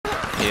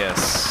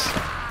Yes.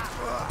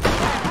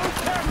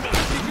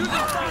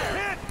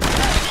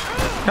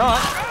 Come on.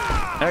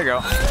 There you go.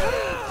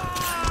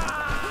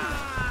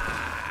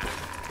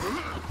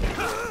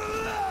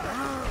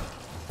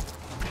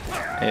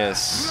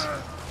 Yes.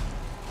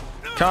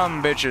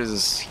 Come,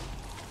 bitches.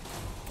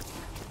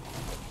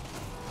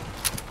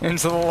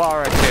 Into the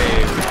lava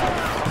cave.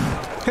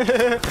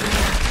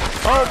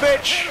 Oh,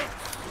 bitch!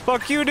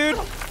 Fuck you, dude!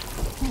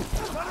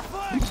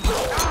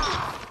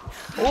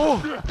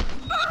 Oh!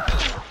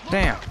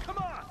 Damn.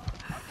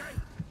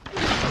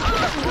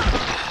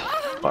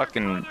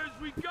 Fucking...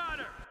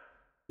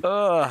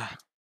 Ugh.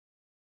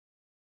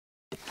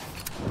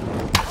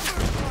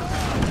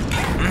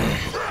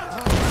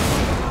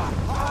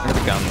 Where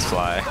the guns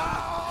fly?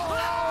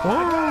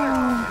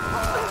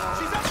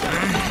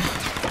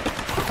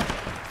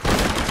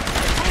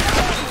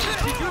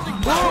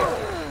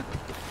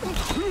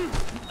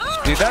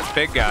 Dude, that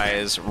big guy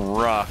is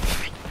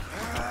rough.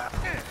 I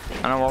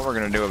don't know what we're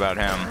gonna do about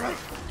him.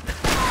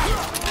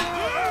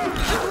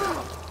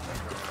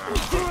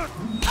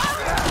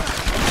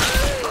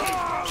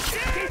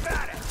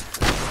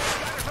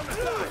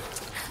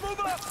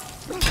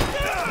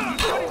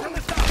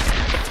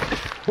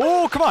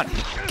 Oh, come on!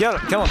 Get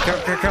him! Kill him!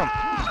 Kill him!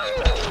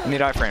 I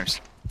need iframes.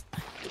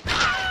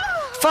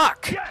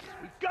 Fuck!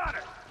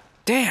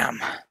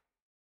 Damn! I'm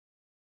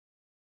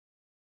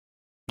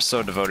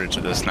so devoted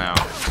to this now.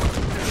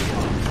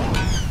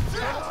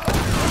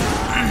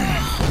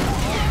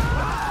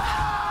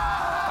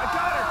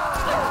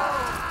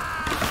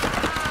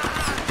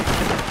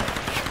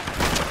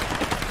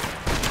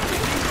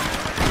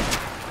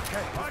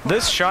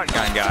 This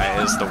shotgun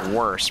guy is the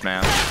worst,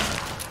 man.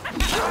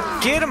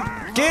 Get him!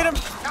 Get him!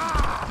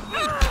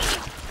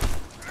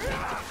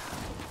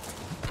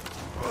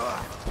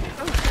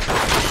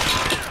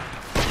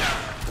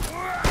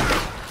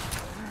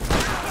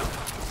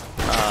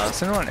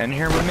 Is anyone in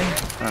here with me?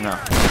 I don't know.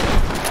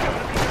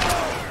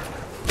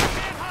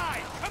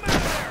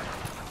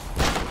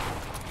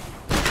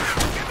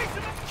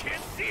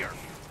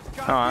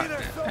 Come on.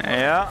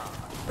 Yeah.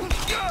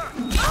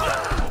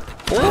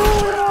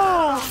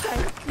 Oh!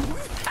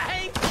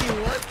 Thank you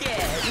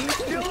again.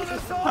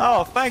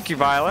 Oh, thank you,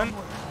 Violent.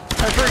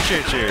 I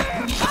appreciate you.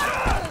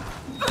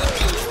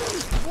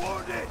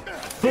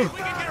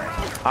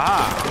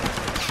 Ah.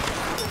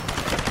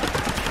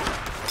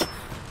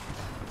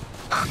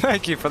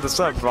 Thank you for the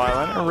sub,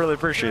 Violent. I really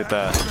appreciate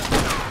that.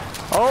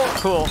 Oh,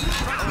 cool.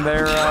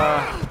 They're,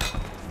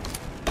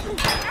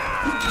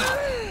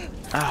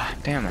 Ah,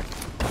 damn it.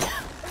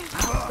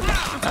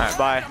 Alright,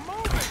 bye.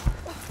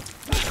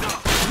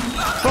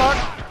 Fuck!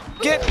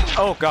 Get!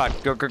 Oh, God.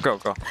 Go, go, go,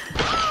 go.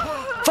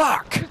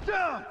 Fuck!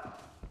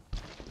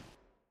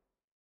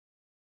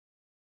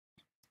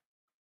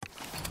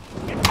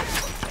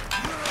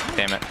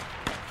 Damn it.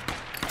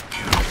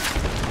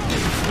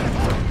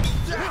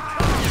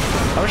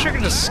 I wish I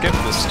could just skip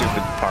this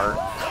stupid part.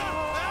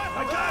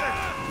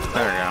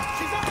 There we go.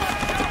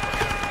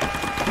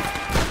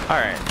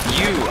 Alright,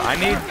 you. I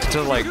need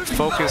to, like,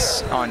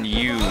 focus on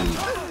you.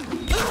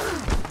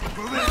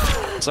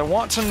 Because I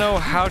want to know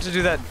how to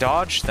do that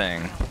dodge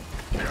thing.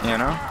 You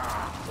know?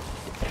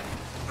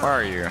 Where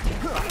are you?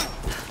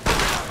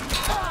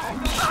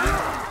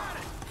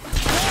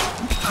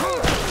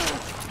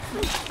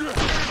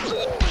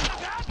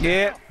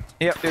 Yeah.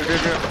 Yep.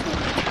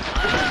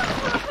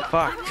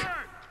 Fuck.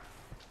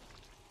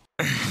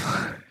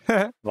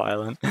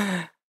 Violent.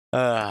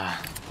 Alright,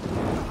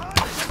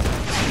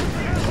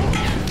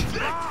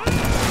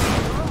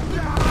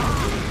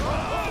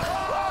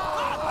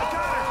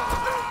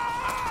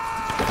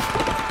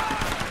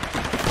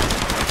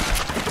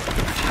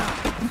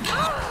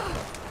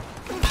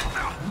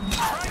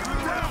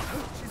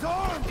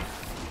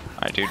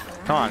 dude.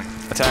 Come on.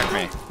 Attack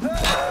me.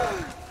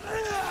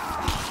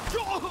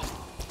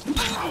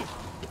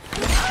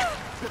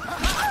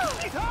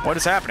 What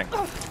is happening?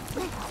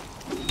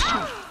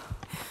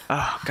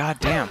 Oh, god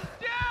damn.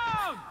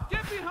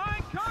 Get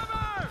behind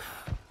cover!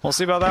 We'll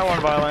see about that one,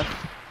 Violent.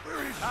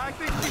 I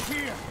think he's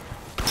here.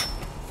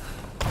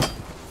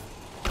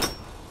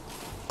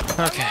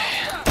 Okay.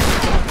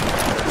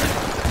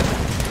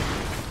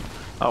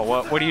 Oh,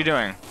 what are you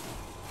doing?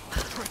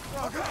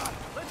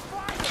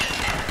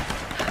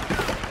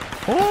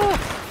 Ooh.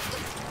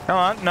 Come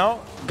on,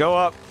 no. Go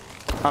up.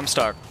 I'm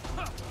stuck.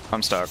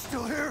 I'm stuck.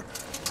 Still here?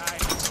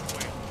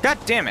 God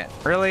damn it.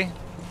 Really?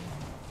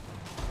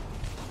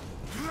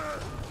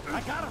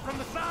 I got it from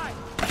the side.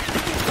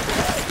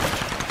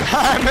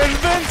 I'm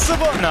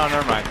invincible! No,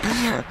 never mind.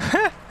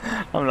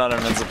 I'm not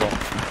invincible.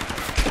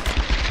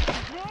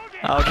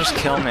 Oh, just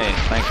kill me.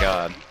 Thank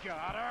God.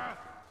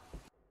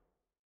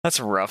 That's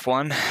a rough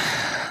one.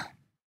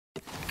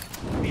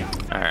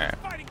 Alright.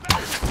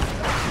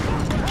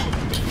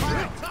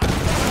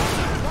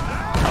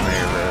 How many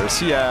of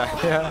those? Yeah. I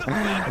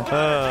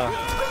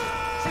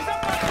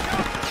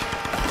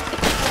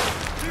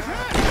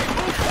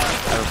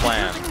have a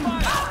plan.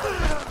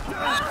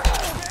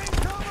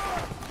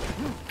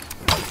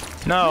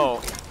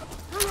 No.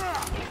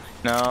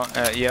 No,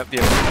 yep.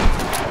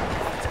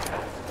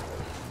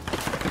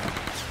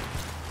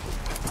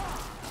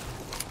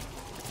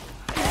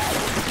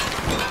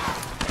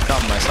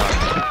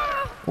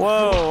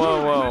 Whoa,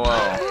 whoa, whoa,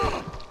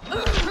 whoa.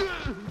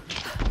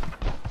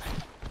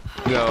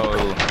 Go.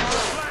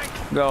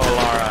 Go,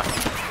 Laura.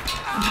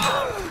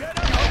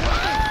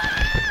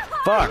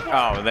 Fuck!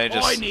 Oh, they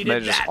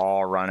just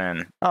all run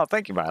in. Oh,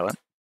 thank you, Violet.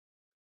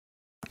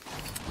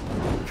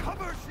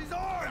 Cover, she's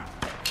armed.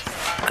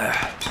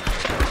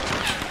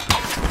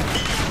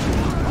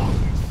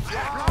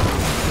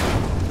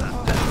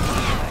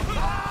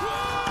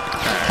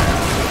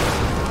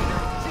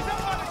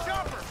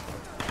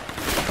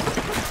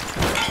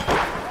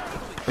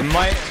 We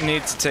might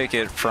need to take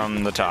it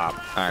from the top,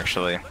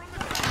 actually.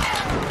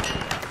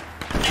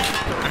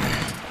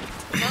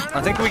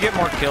 I think we get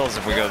more kills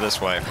if we go this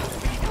way.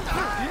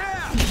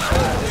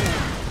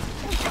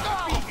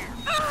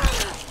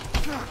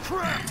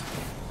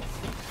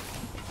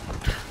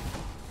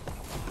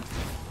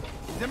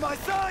 In my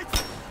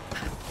sights.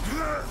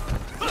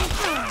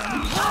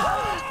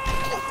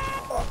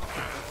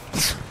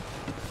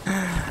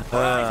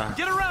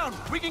 Get around.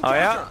 We can. Oh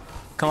yeah,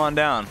 come on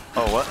down.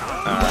 Oh what?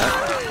 All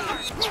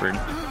right, that's weird.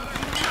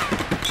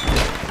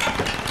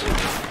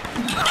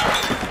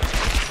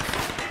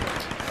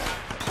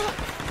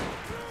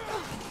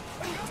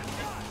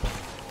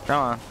 Come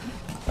on,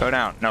 go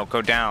down. No,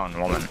 go down,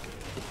 woman.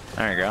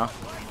 There you go.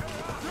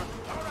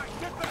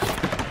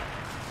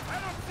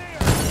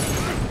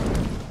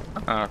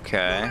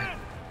 Okay.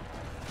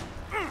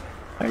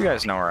 You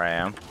guys know where I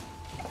am.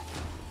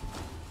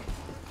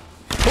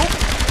 Oop!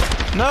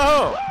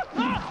 No!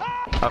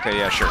 Okay,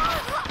 yeah, sure.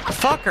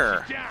 Fuck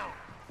her!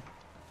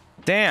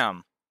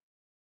 Damn.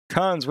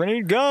 Guns, we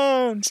need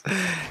guns!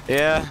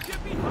 Yeah.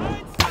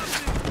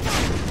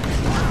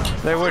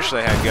 They wish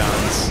they had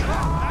guns.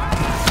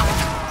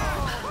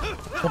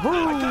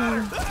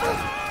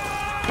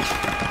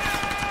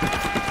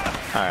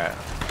 Alright.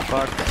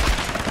 Fuck.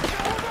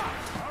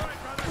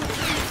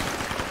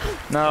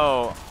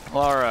 No,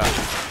 Laura.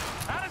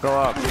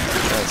 Go up.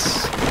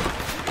 Yes.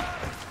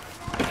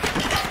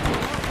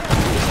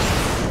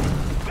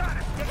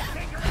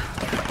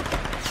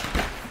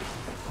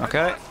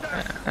 Okay.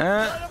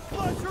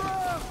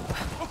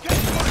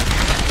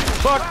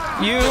 Fuck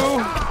you!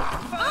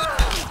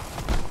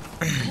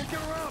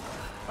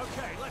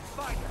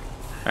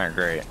 Alright,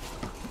 great.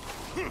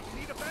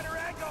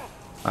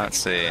 Let's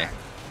see.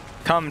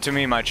 Come to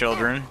me, my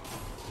children.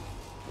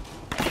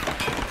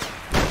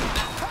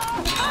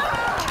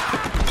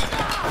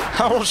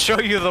 I will show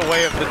you the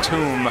way of the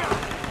tomb.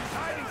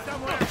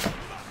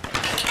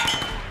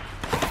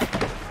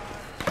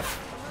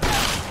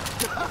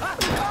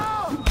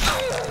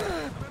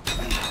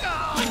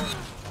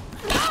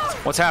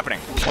 What's happening?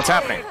 What's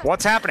happening?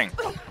 What's happening?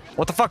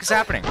 What the fuck is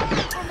happening? Come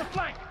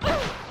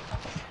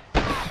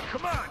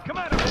on, come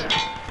out of there.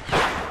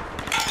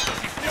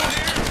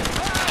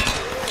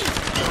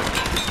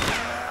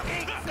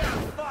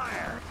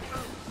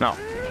 No.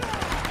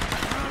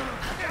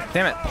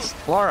 Damn it.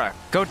 Laura,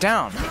 go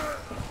down.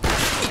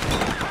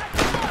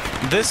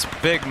 This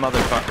big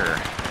motherfucker.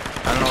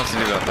 I don't know what to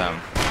do about them.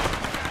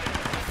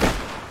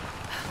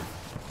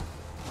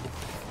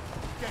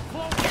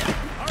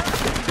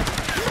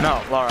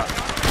 No, Laura.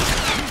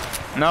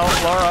 No,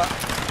 Laura.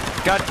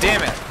 God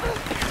damn it.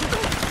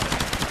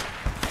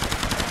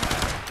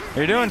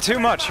 You're doing too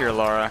much here,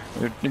 Laura.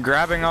 You're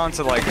grabbing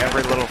onto like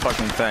every little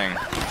fucking thing.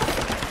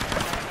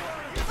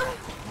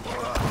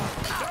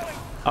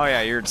 Oh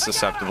yeah, you're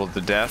susceptible to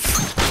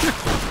death.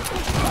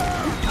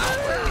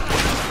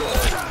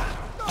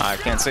 I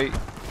can't see.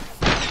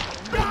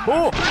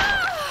 Oh!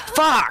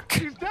 Fuck!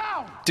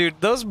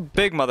 Dude, those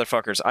big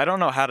motherfuckers, I don't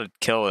know how to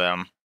kill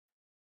them.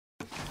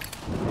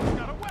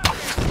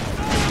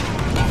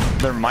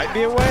 There might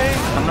be a way?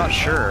 I'm not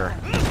sure.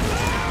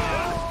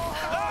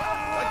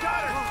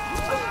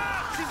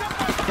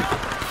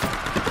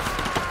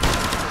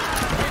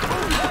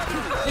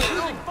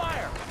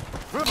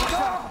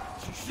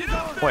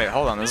 Wait,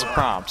 hold on, there's a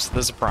prompt.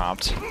 There's a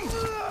prompt.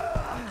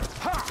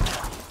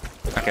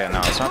 Okay, no,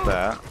 it's not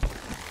that. I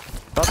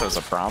thought there was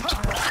a prompt.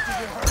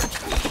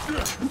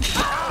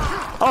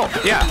 Oh,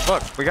 yeah,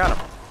 look, we got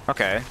him.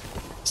 Okay.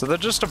 So they're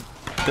just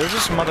they're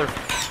just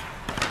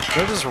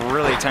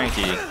really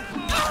tanky.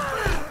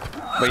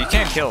 But you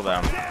can't kill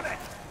them.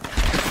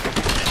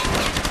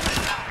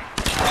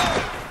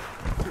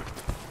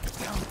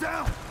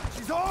 Down.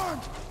 She's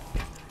armed.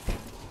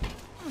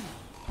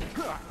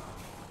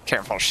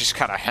 Careful, she's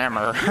got a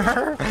hammer.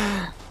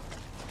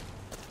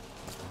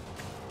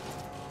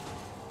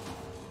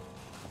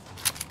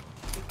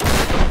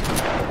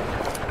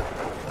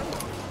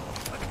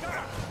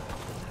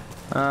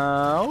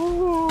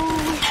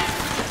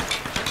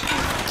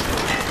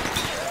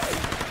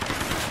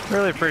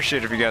 Really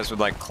appreciate if you guys would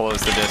like close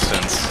the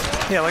distance.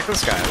 Yeah, like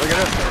this guy. Look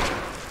at him.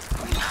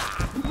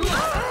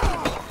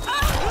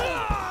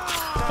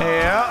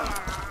 Yeah.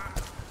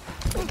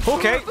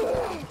 Okay.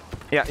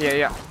 Yeah, yeah,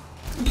 yeah.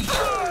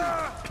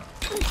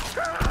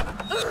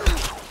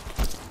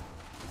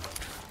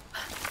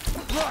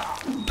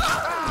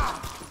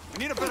 We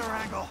need a better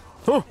angle.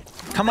 Oh,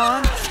 come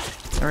on.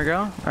 There we go.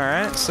 All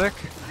right, sick.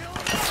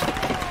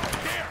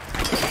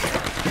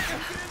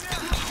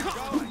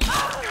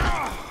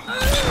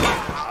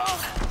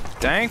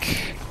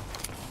 dank.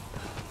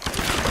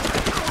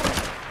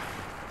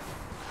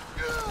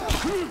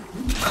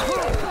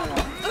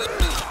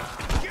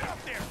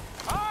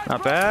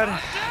 Not bad.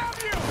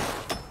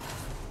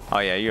 Oh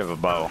yeah, you have a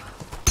bow.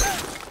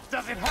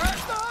 Does it hurt?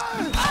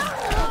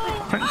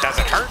 Does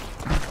it hurt?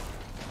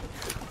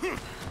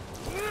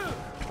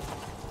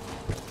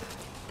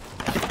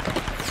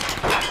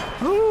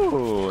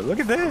 Ooh, look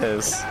at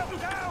this.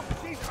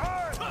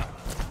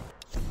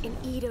 In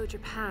Edo,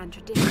 Japan,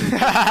 traditionally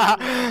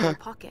had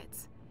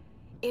pockets.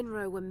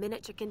 Inro were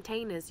miniature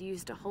containers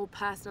used to hold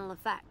personal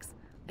effects,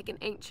 like an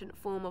ancient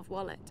form of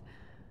wallet.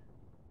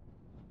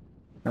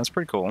 That's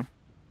pretty cool.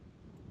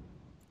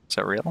 Is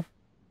that real?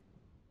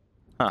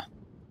 Huh.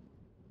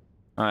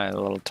 Alright,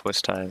 little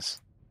twist ties.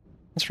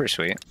 That's pretty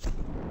sweet.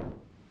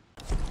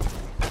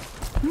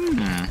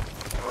 Hmm.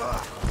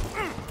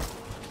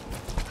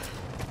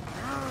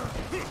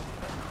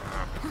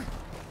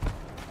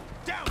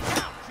 Down!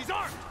 She's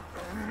armed!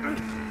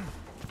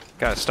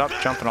 Guys, stop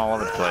jumping all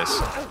over the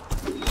place.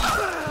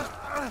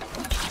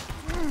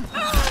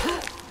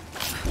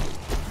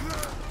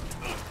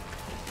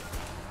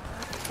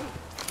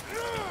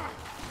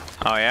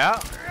 Oh yeah?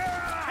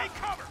 Take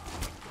cover!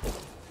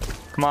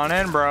 Come on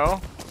in,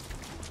 bro.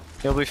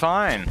 You'll be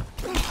fine.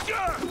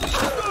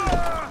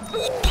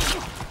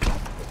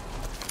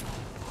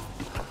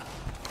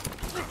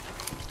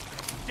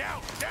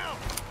 Down! Down!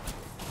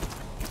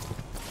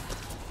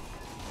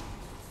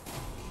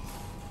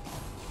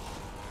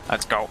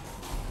 Let's go.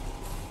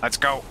 Let's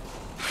go.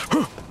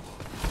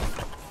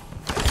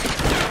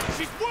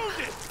 She's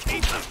wounded!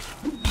 Keep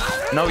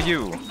her! No,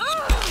 you.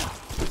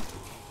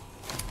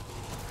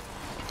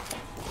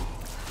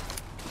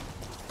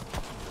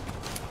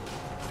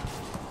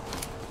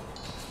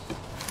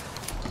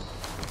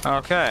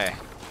 Okay.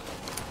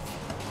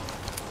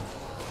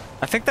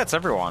 I think that's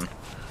everyone.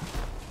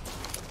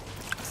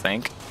 I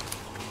think.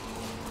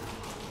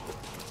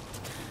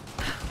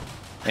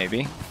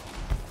 Maybe.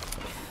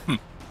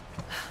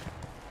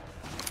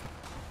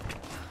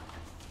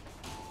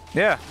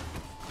 Yeah.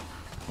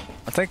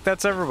 I think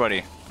that's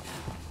everybody.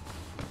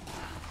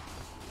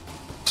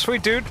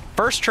 Sweet, dude.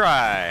 First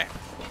try.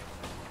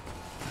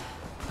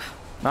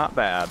 Not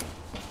bad.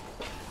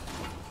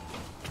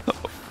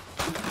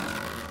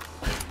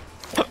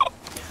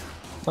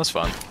 That was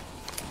fun.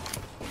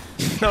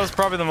 That was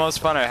probably the most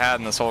fun I had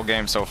in this whole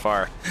game so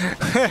far.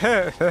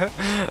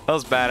 That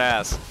was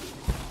badass.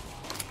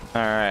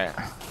 Alright.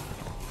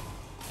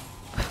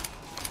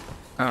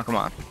 Oh, come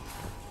on.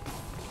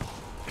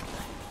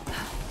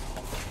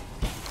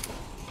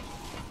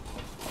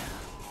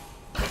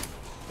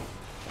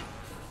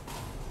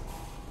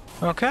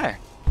 Okay.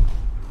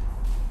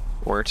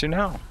 Where to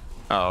now?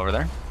 Oh, over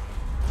there.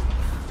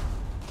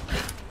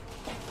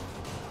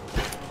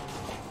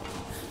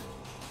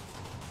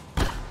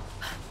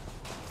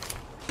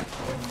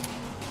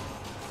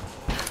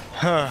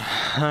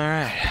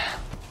 Alright.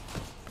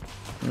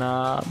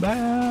 Not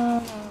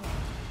bad.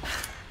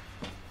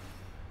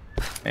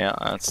 Yeah,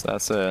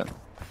 that's it.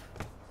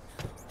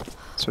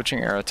 Switching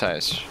arrow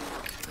ties.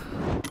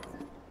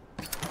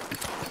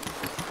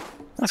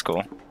 That's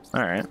cool.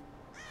 Alright.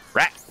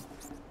 Rat!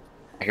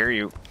 I hear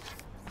you.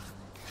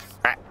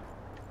 Rat.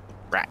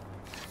 Rat.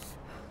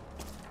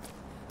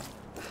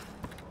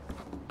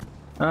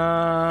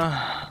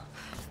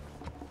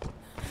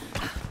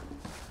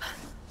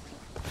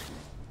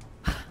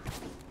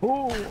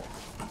 Ooh.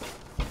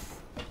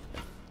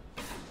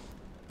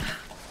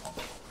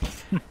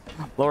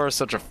 Laura's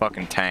such a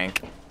fucking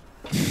tank.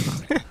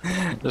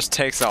 Just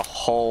takes a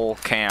whole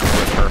camp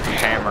with her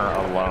hammer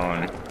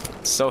alone.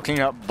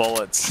 Soaking up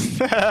bullets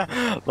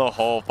the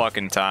whole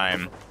fucking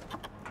time.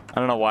 I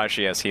don't know why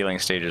she has healing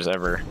stages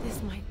ever.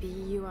 This might be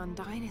Yuan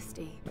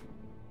Dynasty.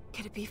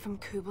 Could it be from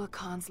Kublai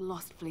Khan's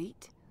lost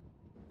fleet?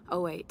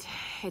 Oh wait,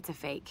 it's a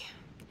fake.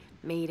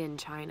 Made in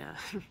China.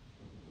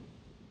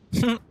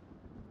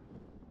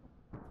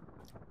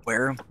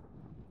 Where? I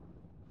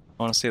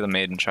want to see the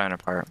made in China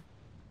part.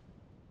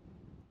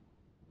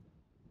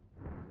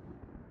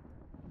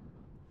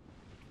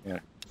 Yeah.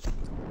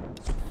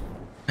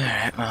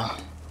 Alright, well.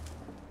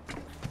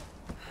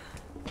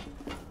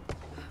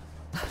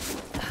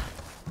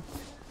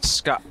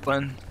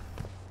 Scotland.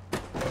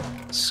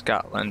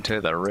 Scotland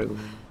to the roof.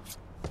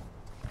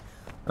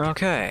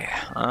 Okay,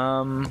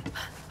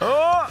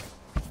 Oh!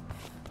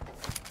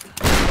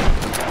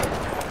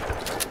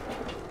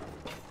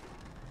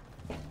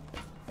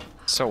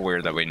 So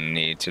weird that we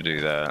need to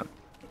do that.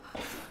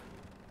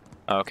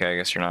 Okay, I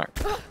guess you're not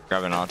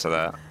grabbing onto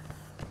that.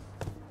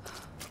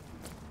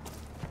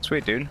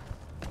 Sweet, dude.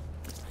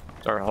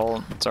 It's our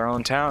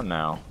own town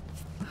now.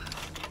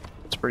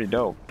 It's pretty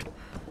dope.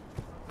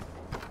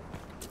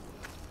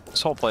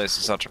 This whole place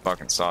is such a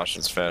fucking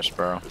sausage fest,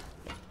 bro.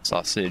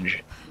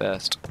 Sausage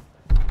fest.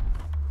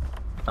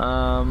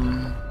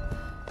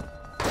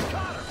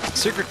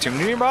 Secret tomb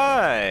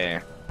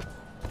nearby.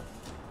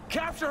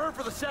 Capture her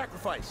for the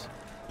sacrifice.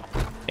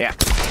 Yeah.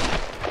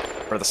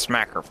 For the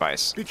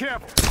smackerfice. Be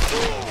careful.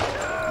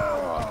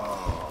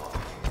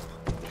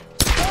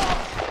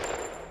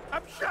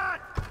 I'm shot.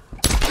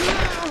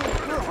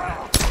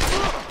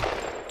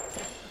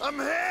 I'm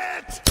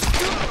hit!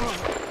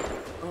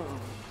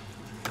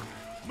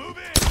 Move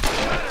in!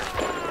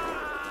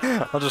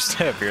 I'll just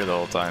stay up here the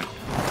whole time.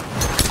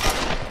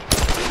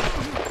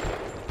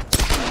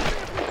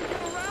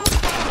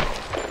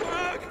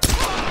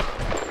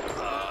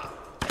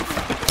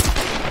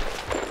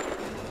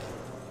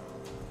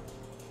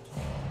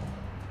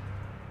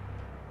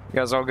 You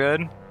guys all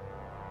good?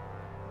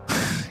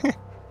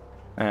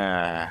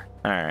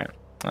 Alright.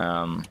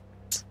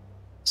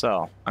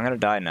 So, I'm gonna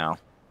die now.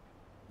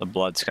 The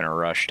blood's gonna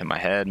rush to my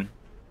head.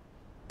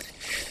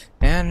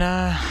 And,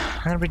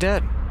 I'm gonna be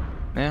dead.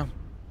 Yeah.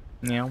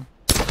 You know.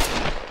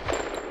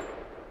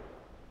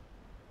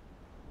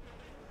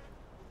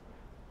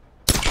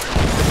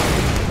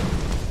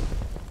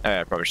 Hey,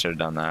 I probably should have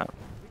done that.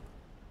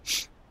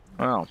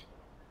 Well.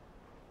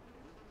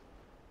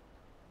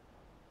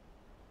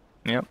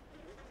 Yep.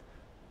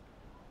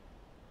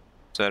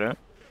 Is that it?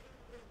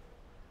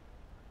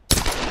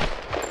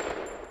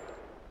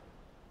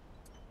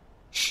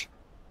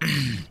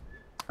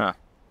 Huh.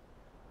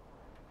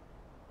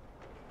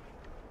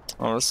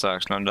 Well, this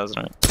sucks now,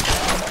 doesn't it?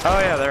 Oh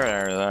yeah,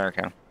 there,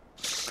 okay.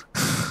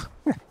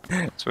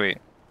 Sweet.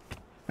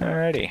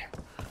 Alrighty.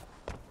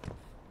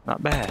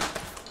 Not bad.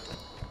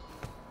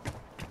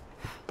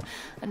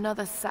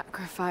 Another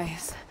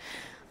sacrifice.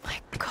 My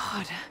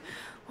God,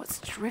 what's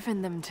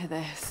driven them to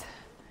this?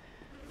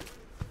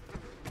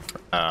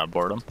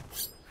 Boredom.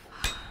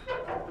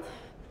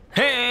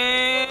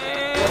 Hey!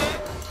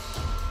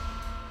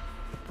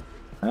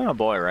 Oh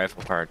boy,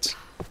 rifle parts.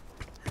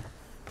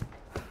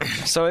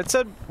 So it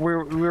said we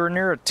were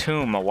near a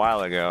tomb a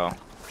while ago.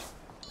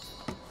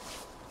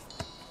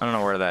 I don't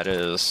know where that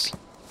is.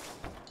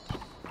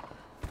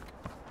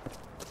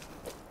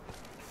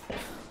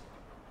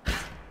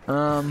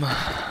 Well,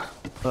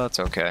 that's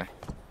okay.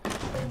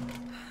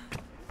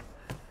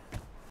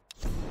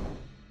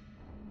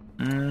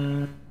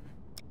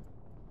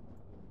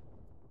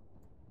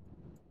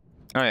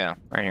 Oh yeah,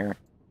 right here.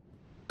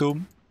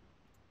 Tomb.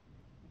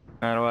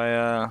 How do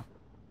I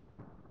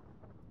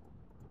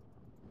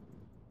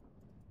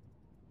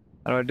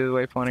do the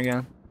waypoint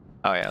again?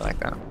 Oh yeah, like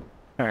that.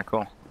 Alright,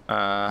 cool.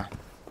 Where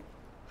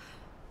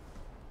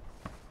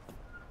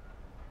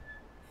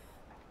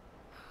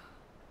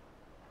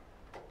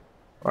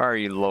are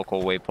you,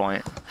 local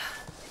waypoint?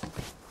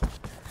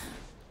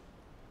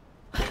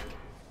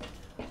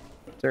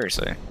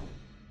 Seriously.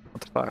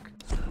 What the fuck?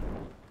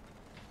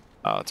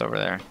 Oh, it's over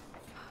there.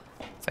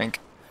 I think.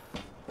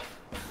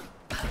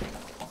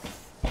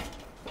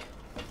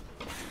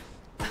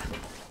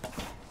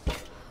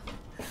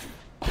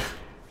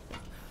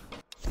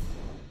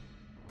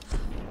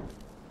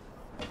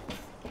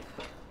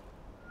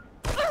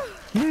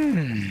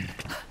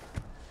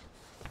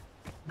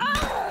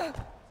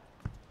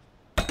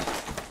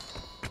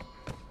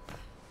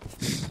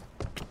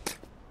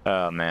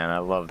 Oh man, I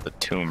love the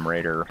Tomb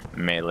Raider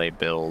melee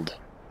build.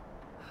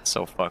 It's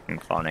so fucking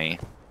funny.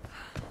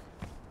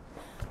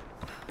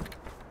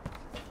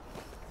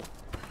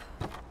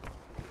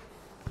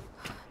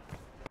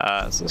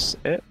 Is this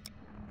it?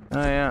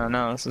 Oh yeah,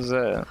 no, this is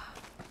it.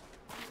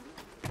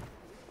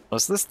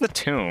 Was this the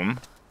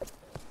tomb?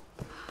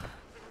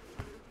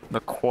 The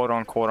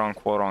quote-unquote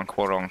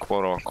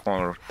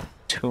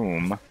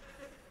tomb.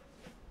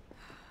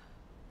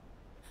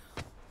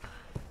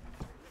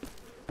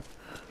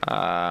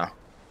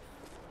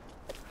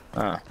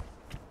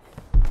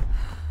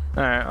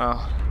 Alright,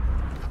 well.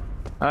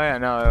 Oh yeah,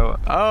 no.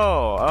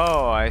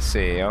 Oh, I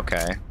see,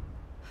 okay.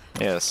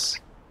 Yes.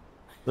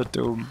 The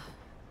tomb.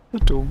 The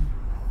tomb.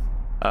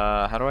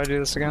 How do I do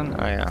this again?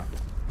 Oh yeah.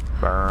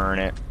 Burn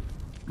it.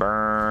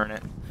 Burn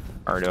it.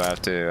 Or do I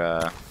have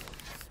to,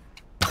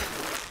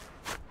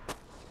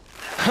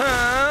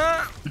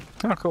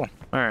 Oh, cool.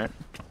 Alright.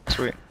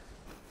 Sweet.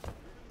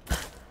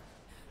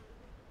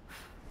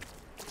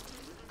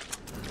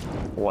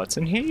 What's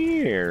in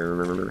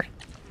here?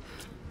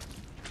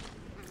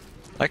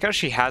 Like how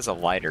she has a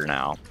lighter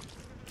now,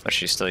 but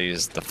she still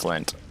uses the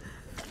flint.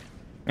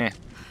 Eh,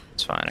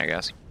 it's fine, I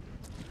guess.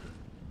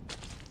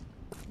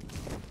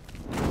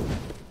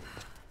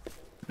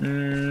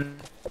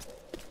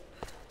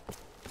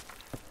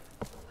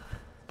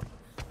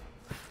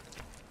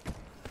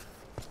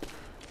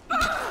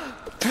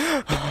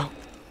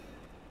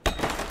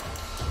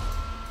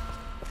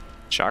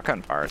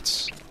 Shotgun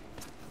parts.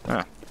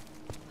 Huh.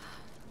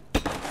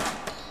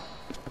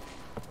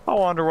 I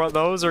wonder what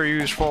those are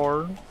used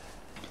for.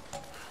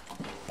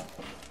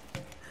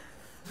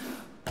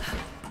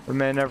 We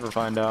may never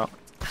find out.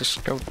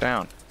 Just go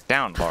down.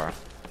 Down, Laura.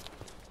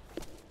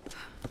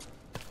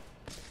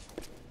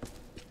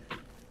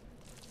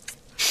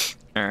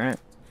 Alright.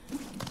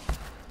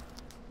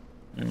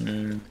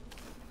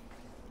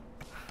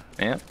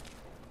 Yep.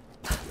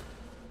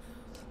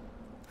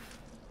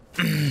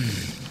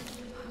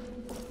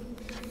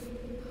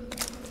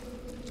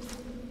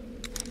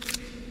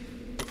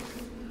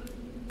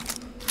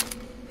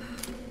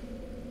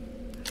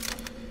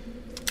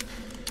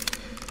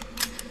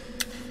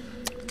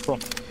 Cool.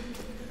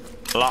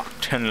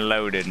 Locked and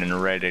loaded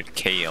and ready to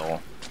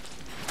kill.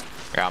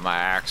 Got my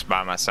axe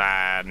by my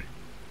side.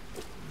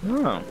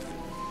 Oh.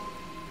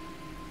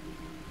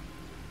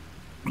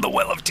 The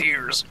Well of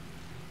Tears.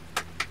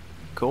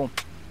 Cool.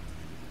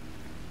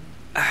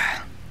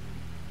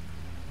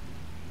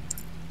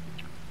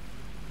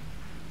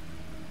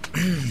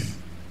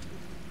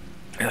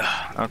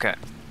 Okay.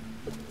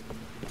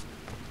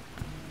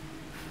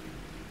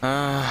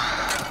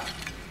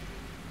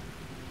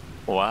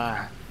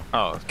 Why?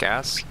 Oh,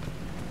 gas?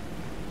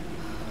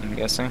 I'm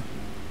guessing.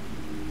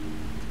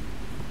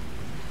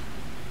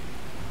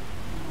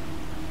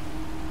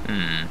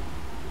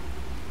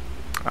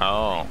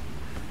 Oh.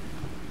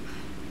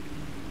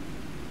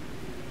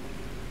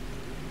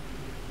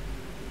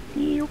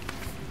 Yep.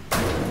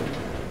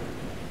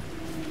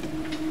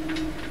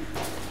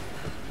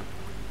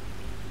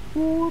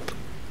 Whoop.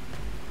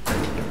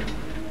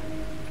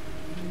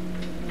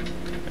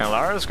 Now,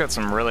 Lara's got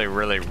some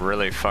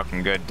really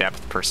fucking good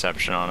depth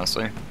perception,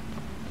 honestly.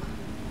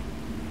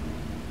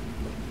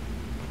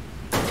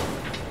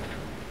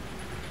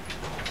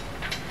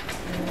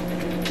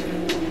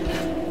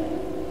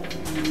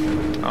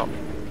 Oh.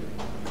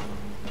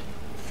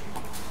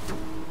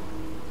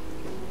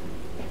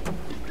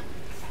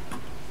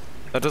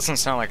 That doesn't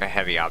sound like a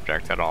heavy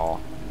object at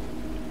all.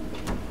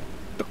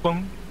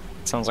 Boom.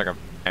 It sounds like an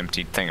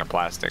empty thing of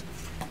plastic.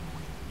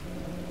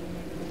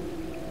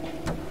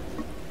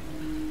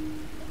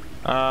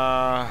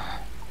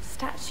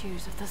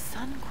 Statues of the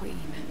Sun Queen.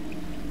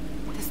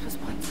 This was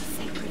once a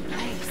sacred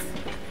place.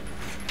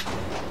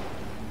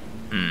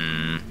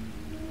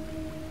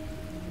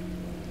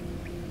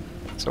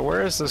 So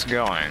where is this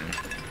going?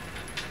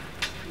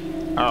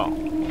 Oh.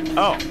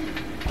 Oh!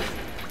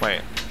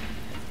 Wait.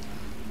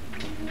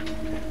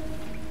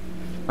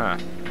 Huh.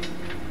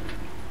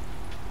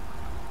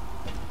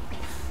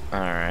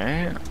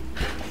 Alright.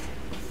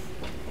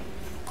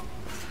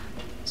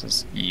 This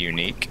is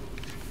unique.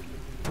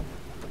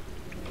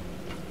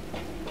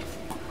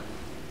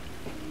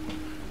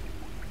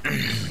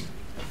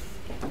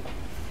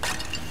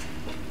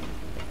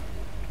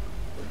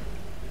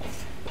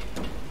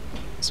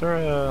 Is there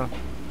a...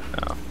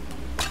 No.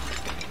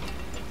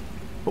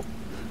 Oh.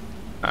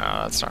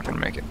 That's not gonna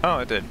make it. Oh,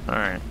 it did.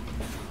 Alright.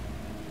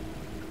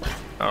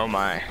 Oh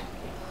my.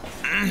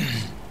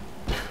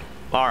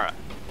 Lara,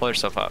 pull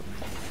yourself up.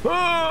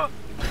 Ah!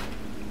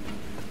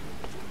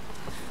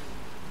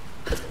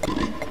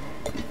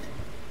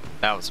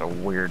 That was a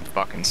weird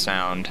fucking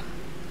sound.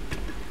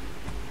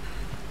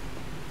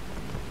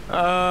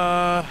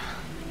 Yeah,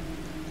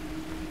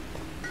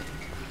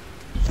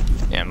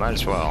 might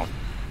as well.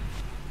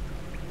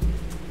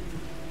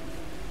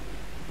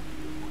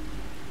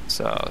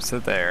 So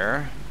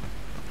there.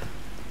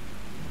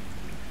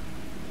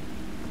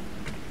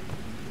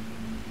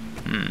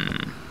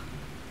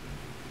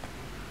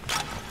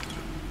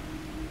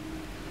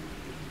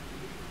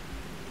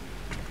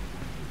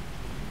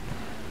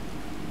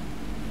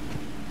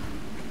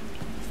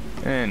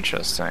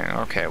 Interesting.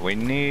 Okay, we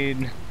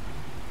need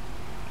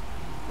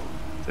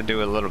to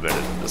do a little bit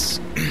of this.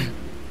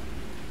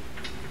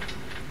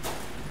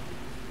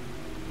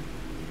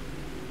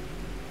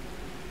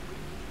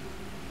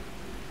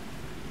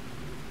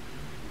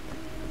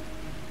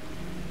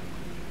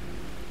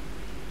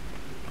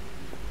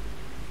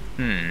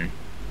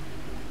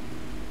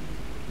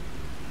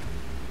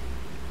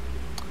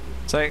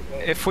 It's like,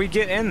 if we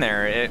get in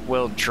there, it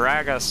will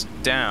drag us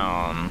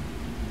down.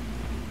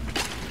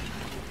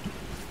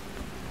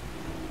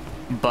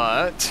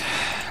 But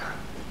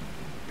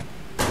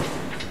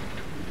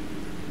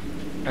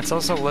it's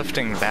also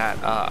lifting that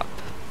up.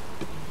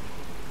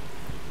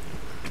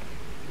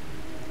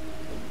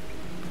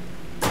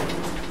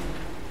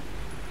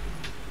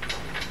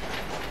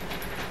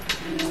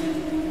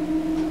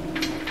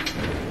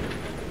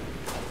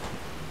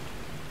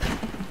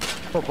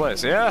 Cool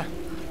place, yeah?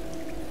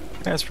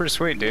 Yeah, it's pretty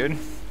sweet, dude.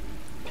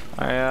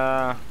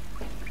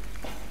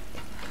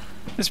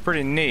 It's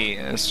pretty neat.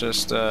 It's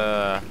just,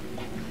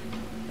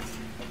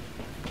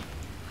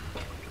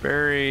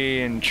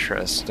 very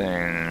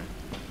interesting.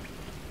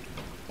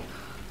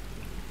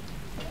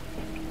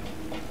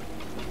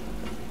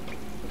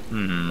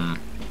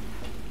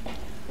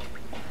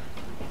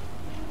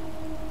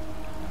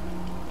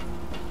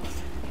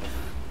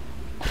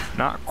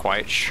 Not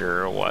quite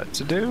sure what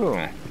to do.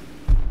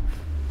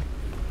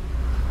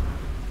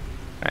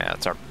 Yeah,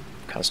 that's our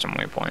custom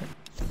waypoint.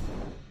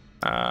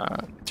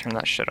 Turn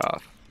that shit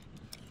off.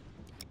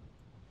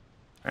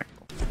 Alright,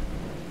 cool.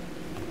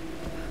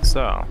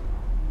 So,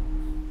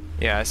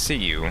 yeah, I see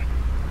you.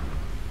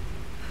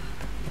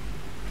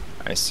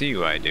 I see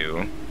you, I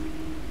do.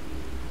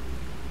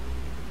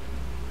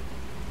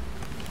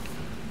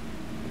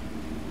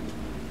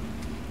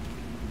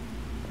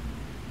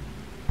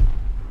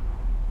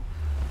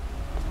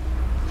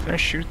 Did I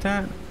shoot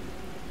that?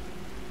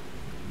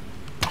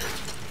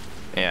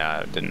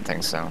 Yeah, I didn't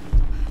think so.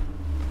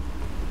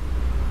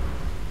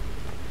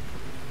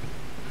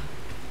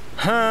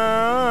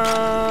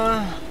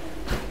 Huh?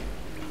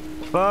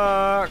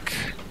 Fuck.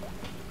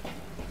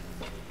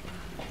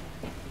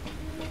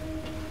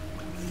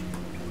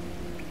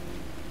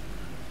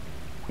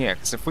 Yeah,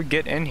 because if we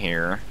get in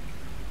here...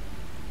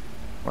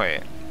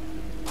 Wait.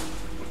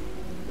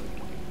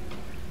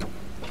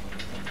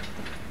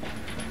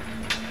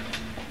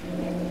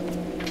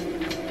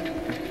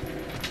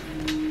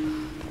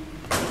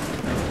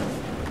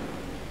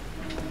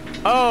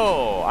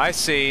 Oh, I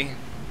see.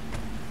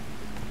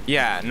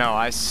 Yeah, no,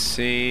 I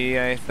see,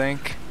 I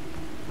think.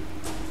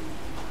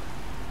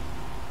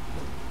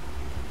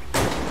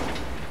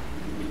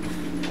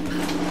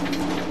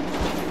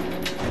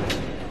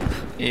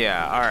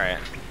 Yeah, alright.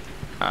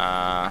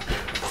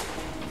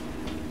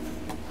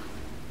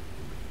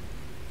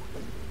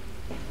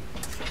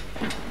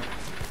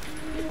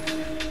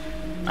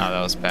 Oh,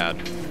 that was bad.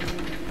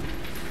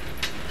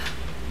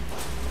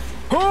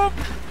 Whoop!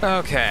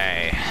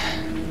 Okay.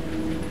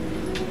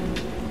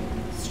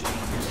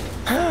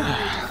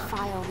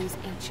 Defile these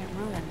ancient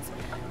ruins,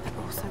 but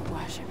also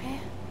worship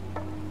here.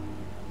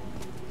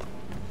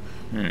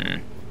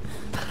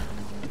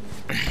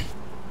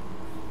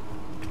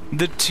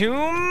 The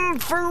tomb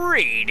for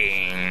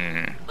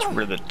raiding.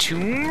 We're the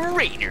Tomb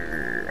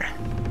Raider.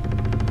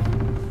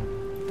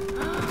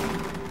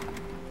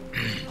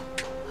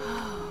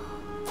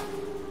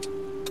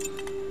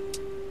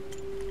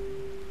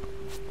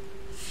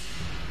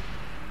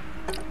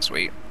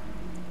 Sweet.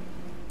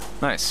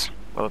 Nice.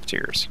 Well of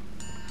tears.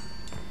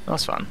 That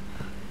was fun.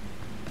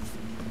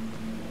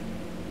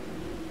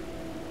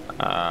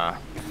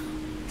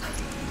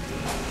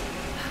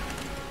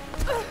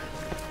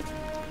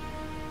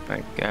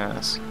 I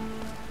guess.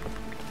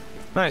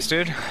 Nice,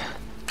 dude.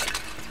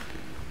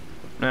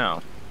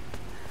 Now,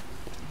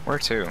 where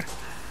to?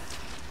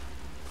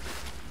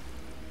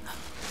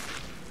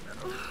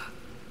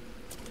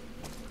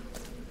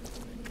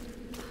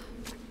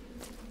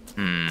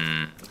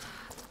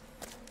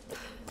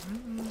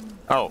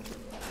 Oh.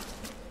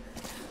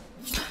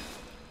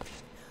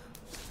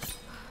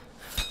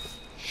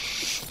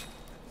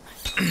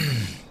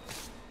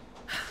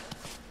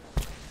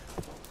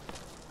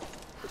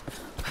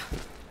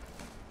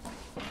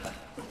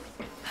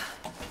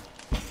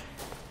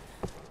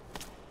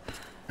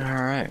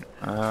 Alright,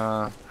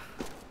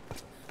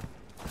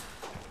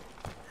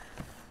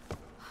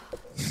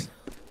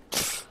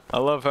 I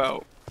love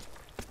how,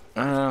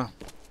 yeah,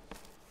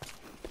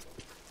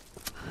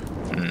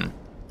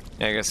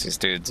 I guess these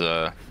dudes,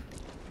 they're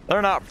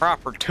not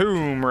proper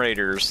Tomb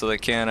Raiders, so they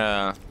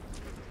can't,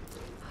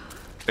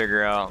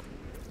 figure out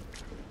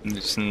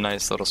some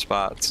nice little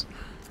spots.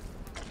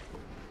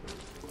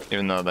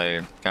 Even though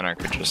they kinda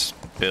could just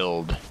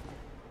build.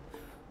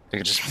 They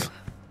could just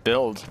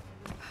build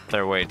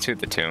their way to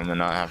the tomb and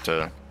not have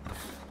to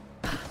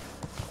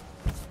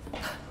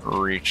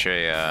reach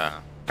a,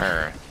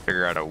 or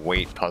figure out a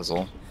weight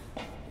puzzle.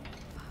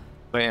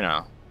 But you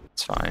know,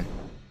 it's fine.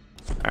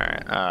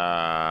 Alright,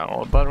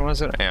 what button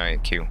was it? Anyway,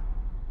 Q.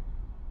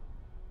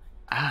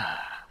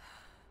 Ah.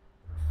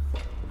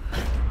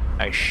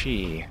 I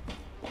see.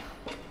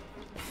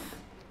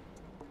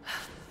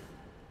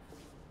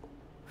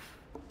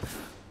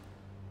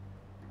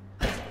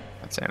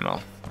 That's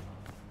ammo.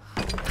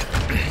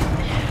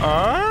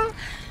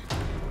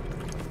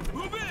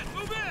 Move in!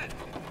 Move in!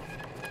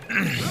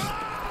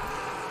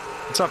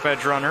 What's up,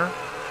 Edge Runner?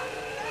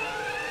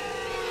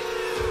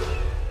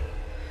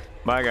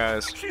 Bye,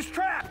 guys. She's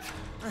trapped!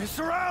 Hey,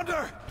 surround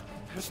her!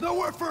 There's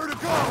nowhere for her to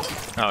go!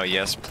 Oh,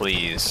 yes,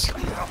 please.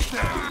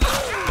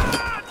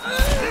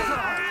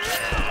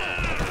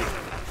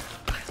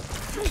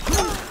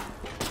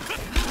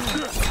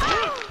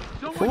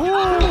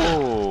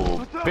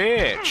 Ooh,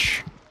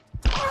 bitch!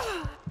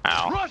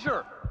 Ow. Rush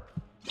her!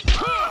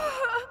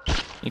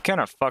 You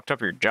kind of fucked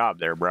up your job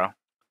there, bro.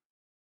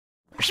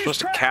 You're supposed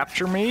to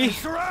capture me?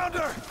 Surround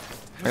her!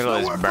 Look at all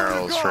these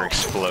barrels for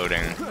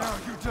exploding. Now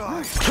you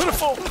die!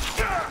 Pitiful!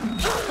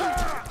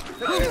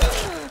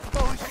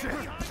 Holy shit!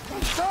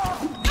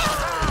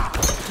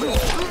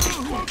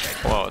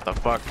 Whoa, what the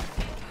fuck?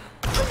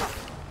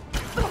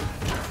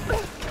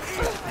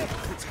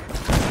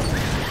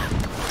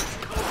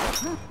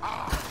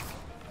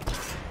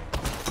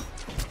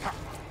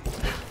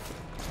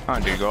 Come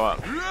on, dude, go up.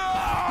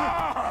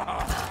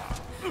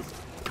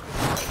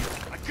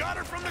 I got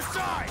her from the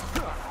side!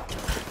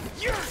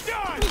 You're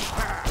done!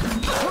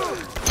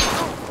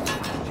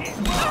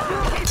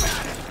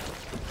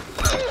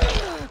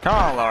 Come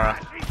on, Laura.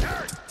 She's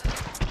hurt!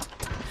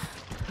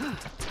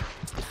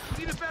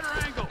 Need a better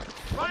angle!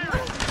 Fire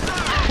it!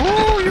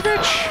 Woo, you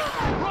bitch!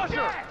 Rush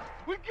her!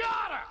 We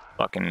got her!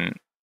 Fucking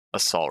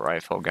assault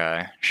rifle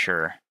guy,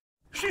 sure.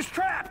 She's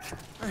trapped!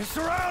 Hey,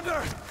 surround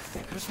her!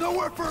 There's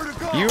nowhere for her to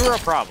go! You're a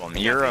problem.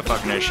 You're a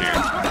fucking issue.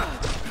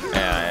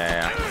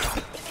 Yeah.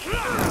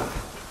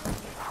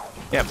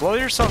 Yeah, blow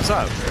yourselves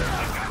up. I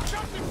got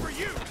something for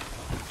you!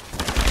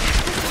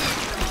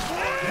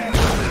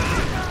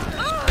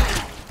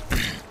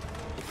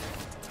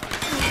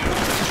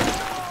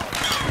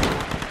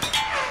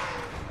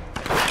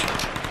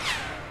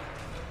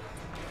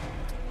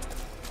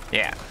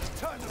 Yeah.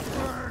 Time to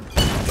burn!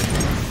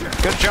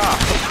 Good job.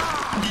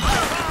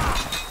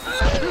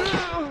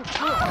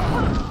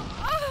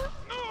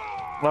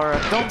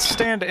 Laura, don't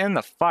stand in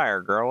the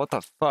fire, girl. What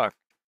the fuck?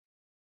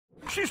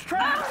 She's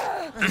trapped!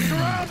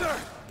 Surround her!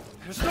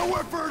 There's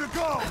nowhere for her to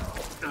go!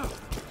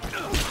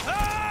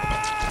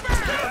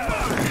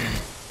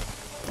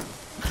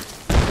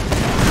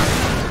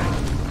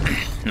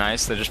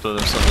 Nice, they just blew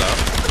themselves up.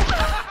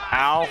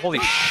 Ow, holy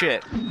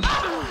shit.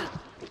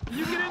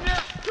 You get in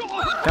there!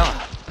 Come on.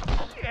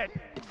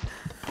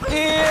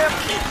 Yep.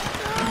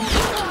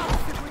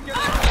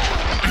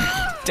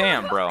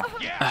 Damn, bro.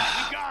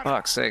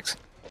 Fuck's sakes.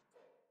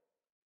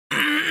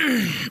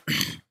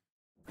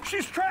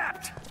 She's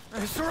trapped!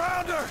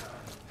 Surround her!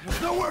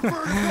 There's nowhere for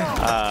her to go!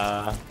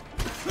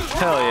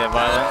 Hell yeah,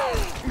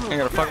 Violet. You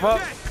gonna fuck him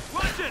up?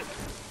 Watch it!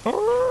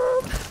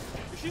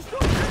 She's still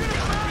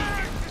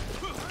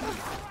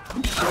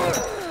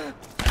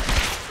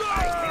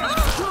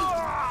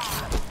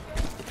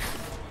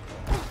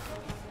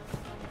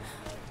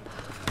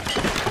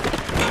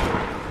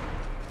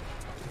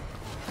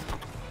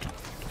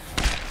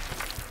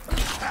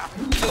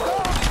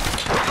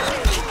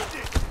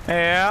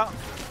Yeah.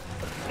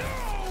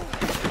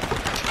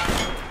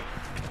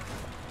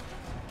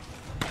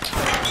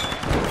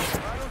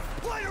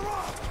 light her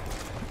up!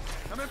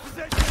 I'm in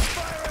position to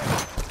fire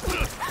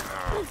it!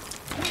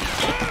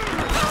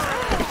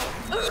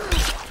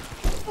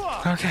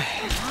 Okay.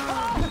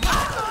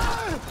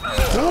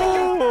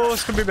 Ooh,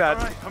 this could be bad.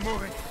 Alright, I'm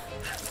moving.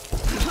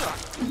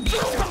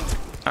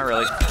 Not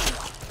really.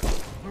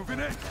 Moving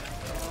in.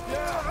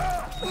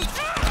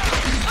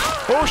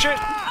 Oh shit!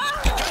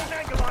 Got an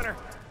angle on her.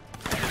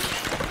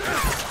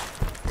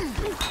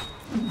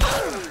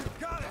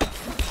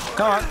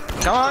 Come on,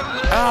 come on.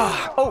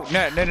 Ah. Oh, no.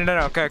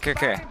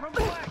 Okay.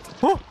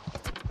 Woo.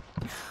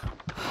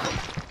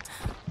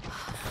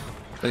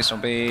 Please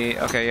don't be.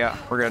 Okay, yeah,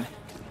 we're good.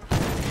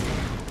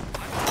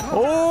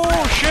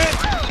 Oh shit!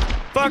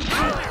 Fuck!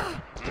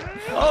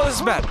 Oh, this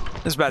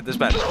is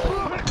bad.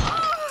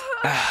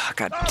 Ah,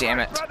 god damn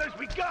it. Brothers,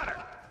 we got her.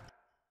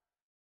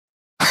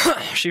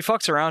 She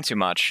fucks around too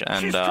much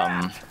and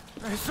Surround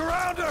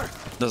her.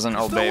 doesn't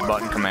obey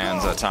button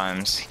commands at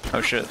times.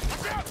 Oh shit.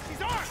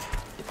 She's armed.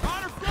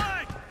 On her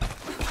flank.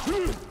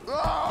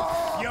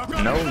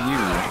 No, you.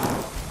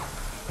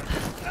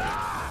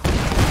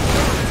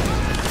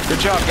 Good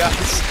job,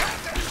 guys.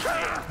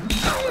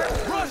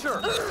 Rush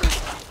her.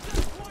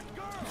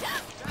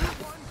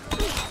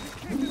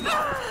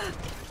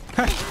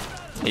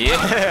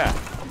 Yeah.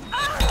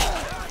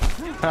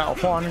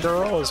 That one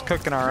girl is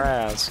cooking our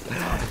ass.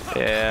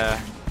 Yeah.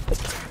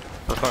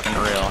 For fucking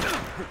real.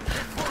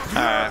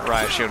 Alright,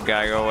 riot shield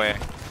guy, go away.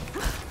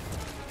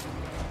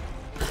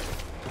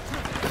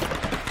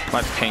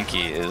 My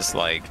pinky is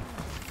like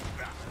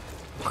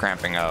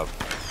cramping up.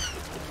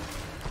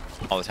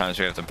 All the times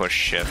we have to push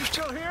shift.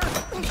 Still here?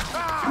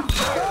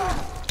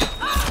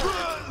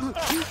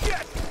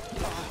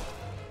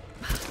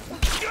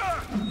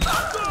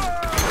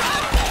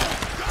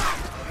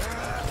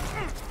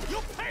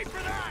 You'll pay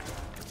for that.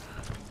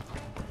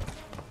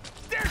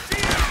 There she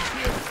is.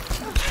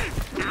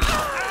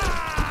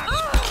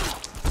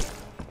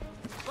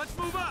 Let's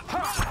move up.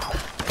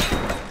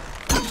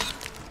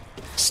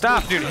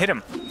 Stop, dude, hit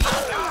him.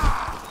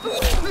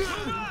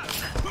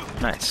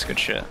 Nice, good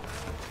shit.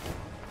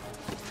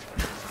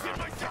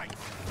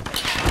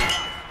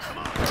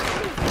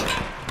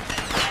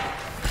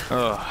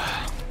 Ugh.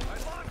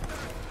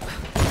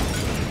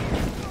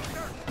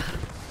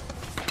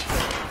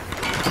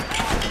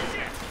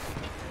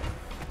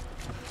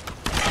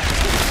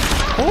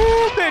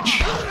 Oh,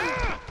 bitch!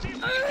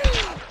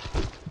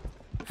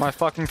 My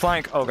fucking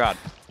flank. Oh, God.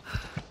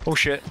 Oh,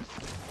 shit.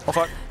 Oh,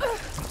 fuck.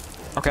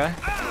 Okay.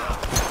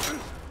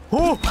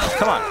 Ooh,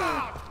 come on.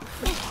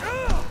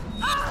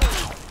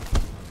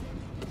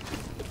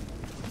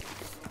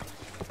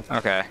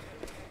 Okay.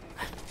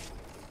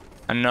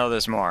 I know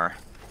there's more.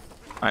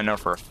 I know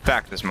for a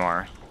fact there's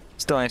more.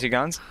 Still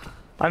anti-guns?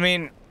 I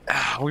mean,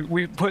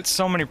 we put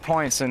so many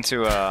points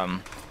into,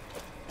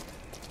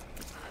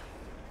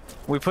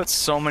 we put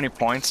so many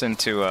points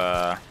into,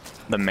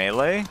 the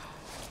melee.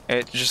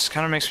 It just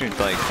kind of makes me,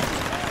 like,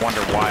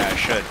 wonder why I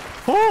should.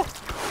 Woo!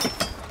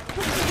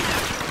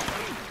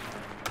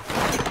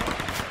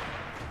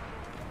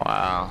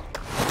 Wow.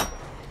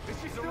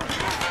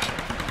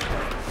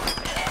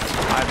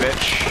 Hi,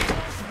 bitch.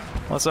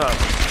 What's up?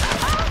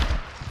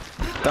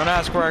 Don't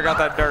ask where I got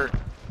that dirt.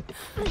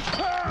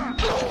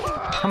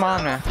 Come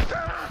on, man.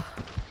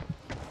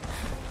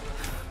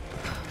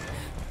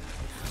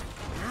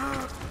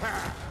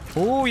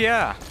 Ooh,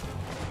 yeah.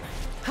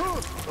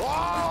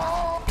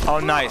 Oh,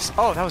 nice.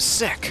 Oh, that was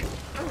sick.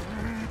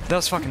 That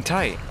was fucking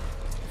tight.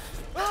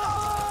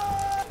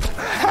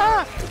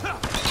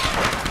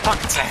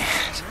 Fucking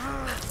tight.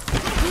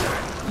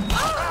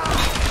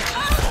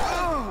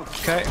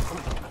 Okay.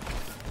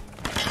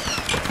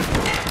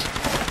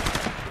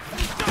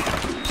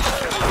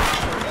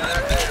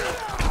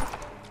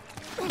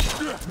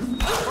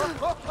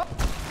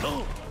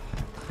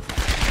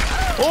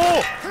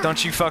 Oh!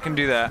 Don't you fucking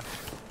do that.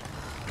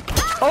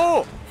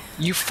 Oh!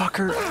 You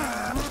fucker.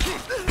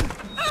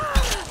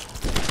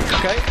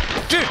 Okay.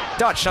 Dude,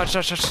 dodge. Yep.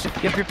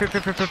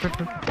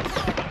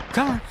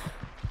 Come on.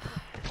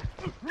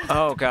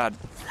 Oh, God.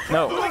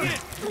 No.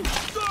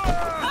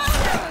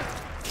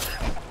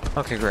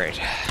 Okay, great.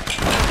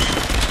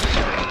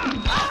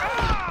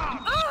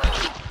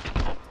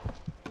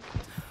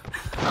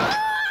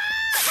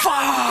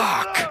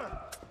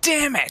 Fuck!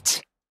 Damn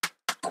it!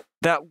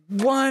 That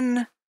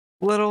one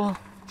little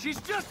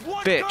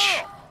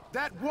bitch.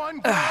 That one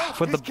girl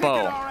with the is kicking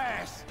bow. our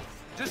ass.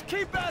 Just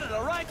keep at it,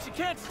 all right? She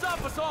can't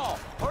stop us all.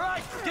 All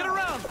right, get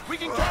around. We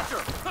can catch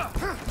her.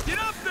 Get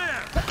up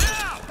there.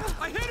 Now!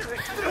 I hit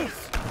her.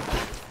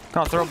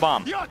 Come on, throw a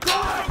bomb. From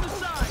the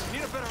side.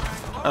 Need a better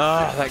angle.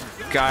 Oh, that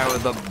guy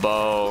with the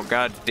bow.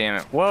 God damn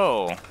it.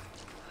 Whoa.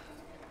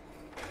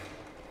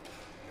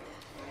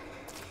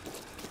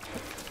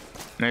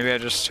 Maybe I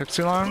just took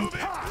too long?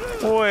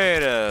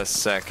 Wait a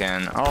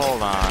second.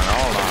 Hold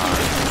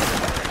on.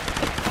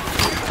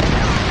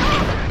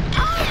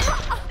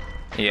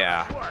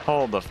 Yeah,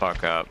 hold the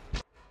fuck up.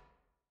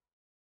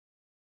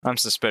 I'm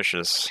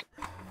suspicious.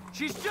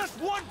 She's just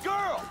one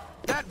girl.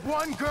 That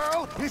one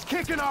girl is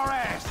kicking our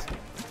ass.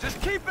 Just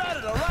keep at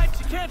it, all right?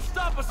 She can't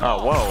stop us Oh,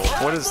 all. whoa. All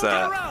right, What is we'll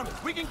that? Get around.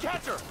 We can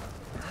catch her.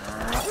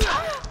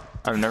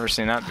 I've never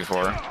seen that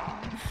before.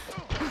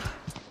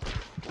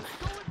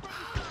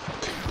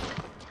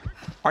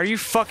 Are you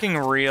fucking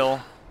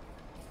real?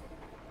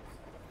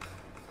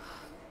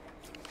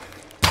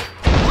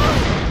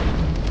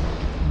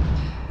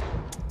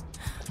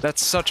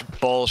 That's such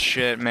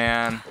bullshit,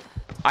 man.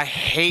 I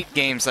hate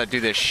games that do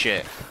this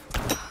shit.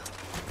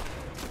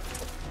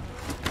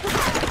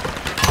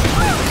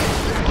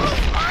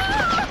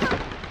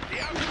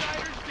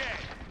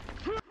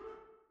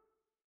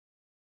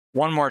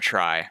 One more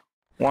try.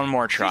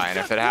 And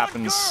if it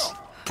happens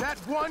That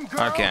one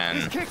girl again.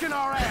 is kicking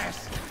our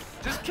ass.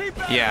 Just keep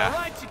at Yeah. it, all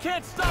right? She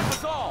can't stop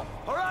us all.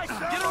 All right,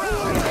 get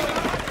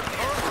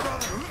around.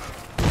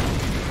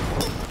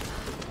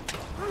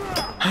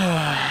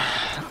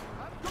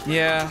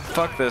 Yeah,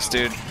 fuck this,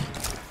 dude.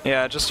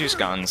 Yeah, just use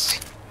guns.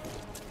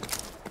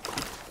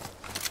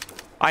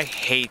 I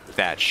hate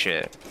that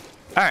shit.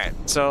 Alright,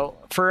 so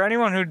for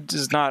anyone who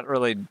is not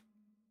really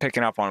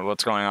picking up on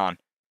what's going on,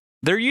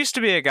 there used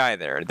to be a guy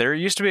there. There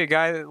used to be a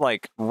guy,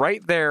 like,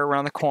 right there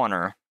around the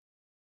corner,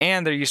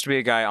 and there used to be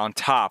a guy on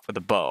top with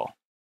a bow.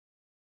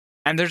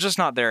 And they're just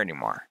not there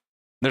anymore.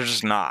 They're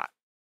just not.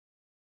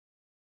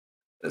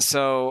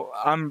 So,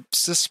 I'm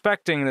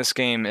suspecting this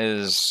game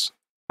is...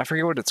 I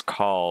forget what it's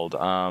called.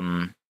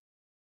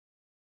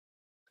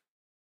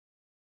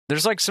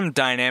 There's like some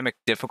dynamic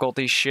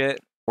difficulty shit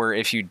where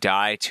if you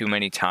die too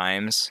many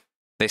times,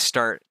 they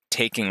start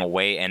taking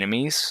away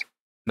enemies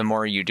the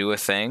more you do a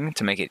thing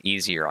to make it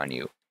easier on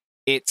you.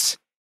 It's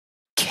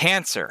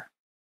cancer.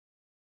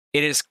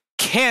 It is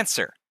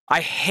cancer.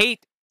 I hate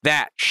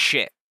that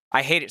shit.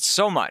 I hate it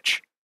so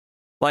much.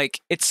 Like,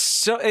 it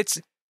sucks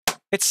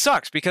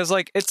because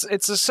like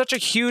such a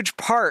huge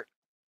part.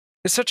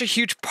 It's such a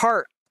huge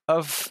part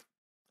of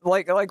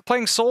like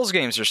playing Souls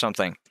games or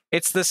something.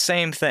 It's the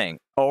same thing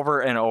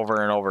over and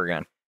over and over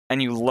again.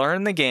 And you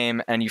learn the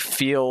game and you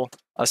feel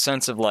a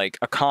sense of like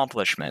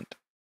accomplishment.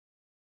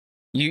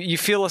 You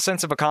feel a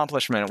sense of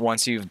accomplishment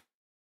once you've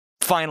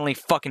finally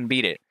fucking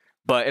beat it.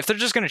 But if they're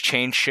just gonna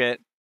change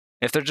shit,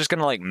 if they're just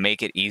gonna like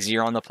make it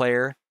easier on the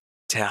player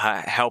to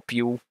help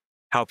you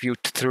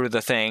through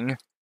the thing,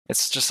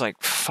 it's just like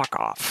fuck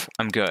off.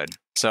 I'm good.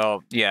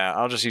 So yeah,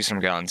 I'll just use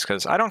some guns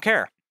because I don't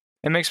care.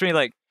 It makes me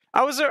like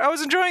I was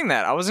enjoying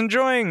that. I was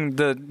enjoying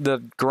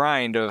the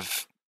grind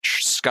of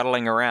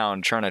scuttling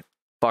around trying to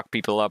fuck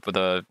people up with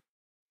a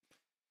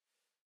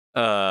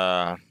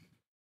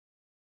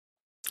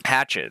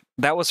hatchet.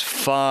 That was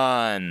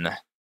fun.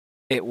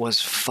 It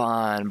was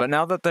fun. But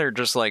now that they're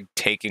just like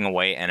taking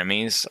away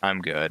enemies,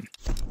 I'm good.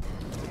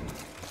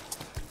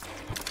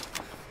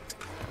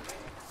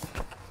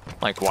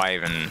 Like why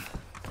even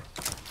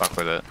fuck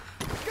with it?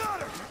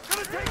 Got her.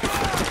 Gonna take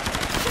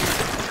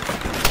her.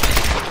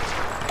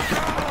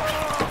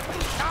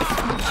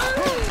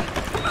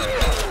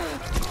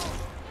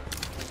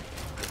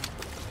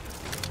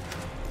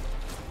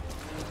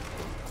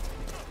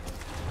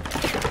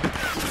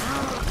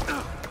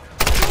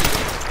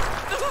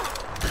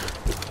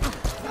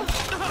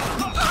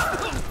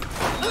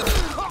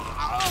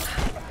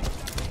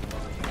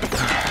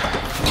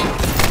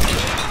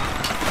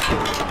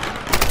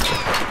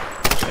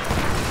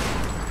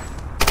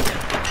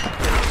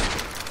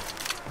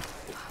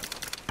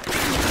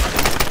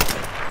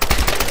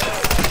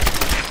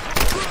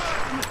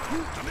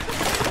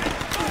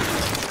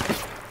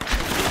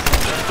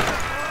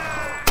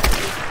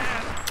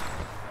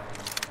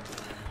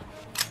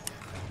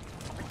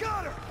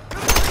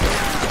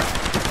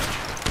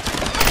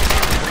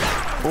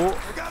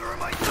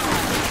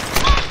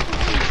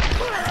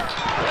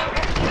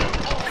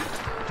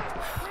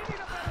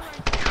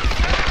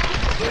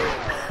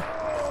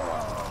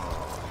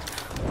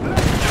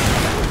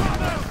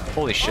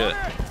 Holy shit.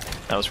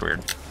 That was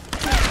weird.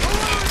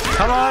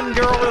 Come on,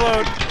 girl,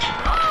 reload!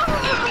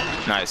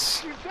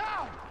 Nice.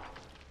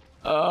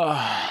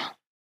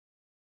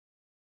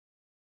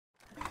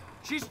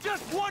 She's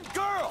just one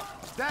girl.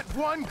 That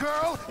one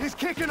girl is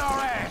kicking our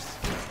ass.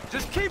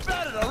 Just keep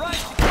at it, all right?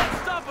 She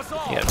can't stop us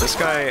all. Yeah, this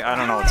guy, I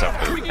don't know what's up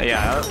with.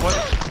 Yeah, what?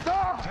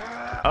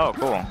 Oh,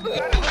 cool.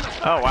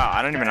 Oh, wow,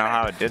 I don't even know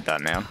how it did that,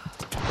 man.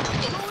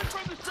 Going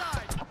from the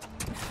side.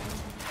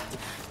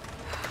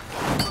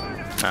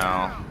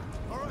 No.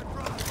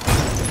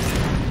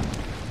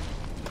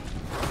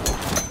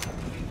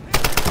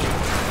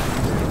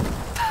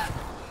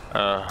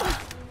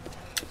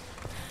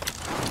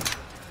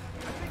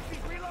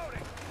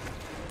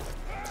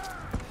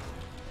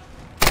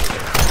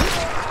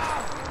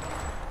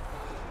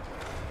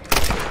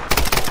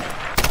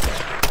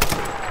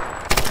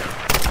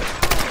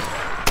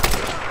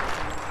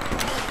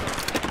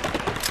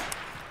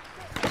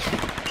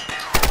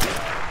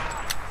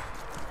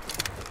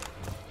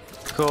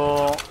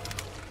 Cool.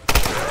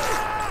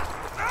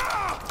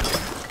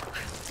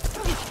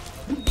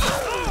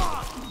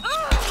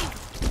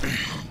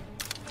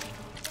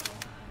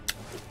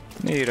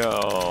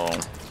 Neato.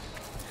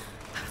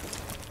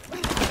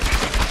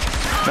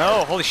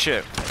 No, holy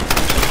shit.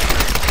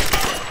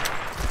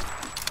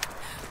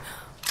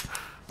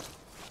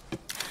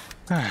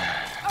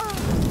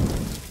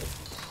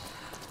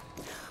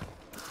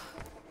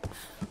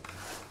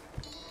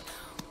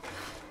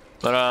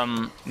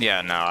 But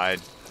yeah, no,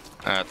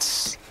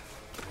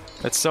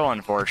 it's so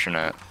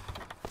unfortunate.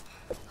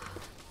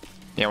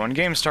 Yeah, when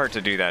games start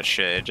to do that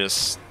shit, it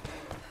just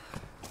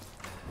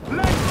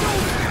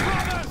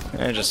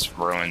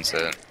ruins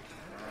it.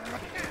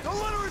 Don't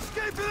let her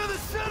escape into the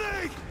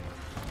city!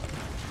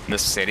 The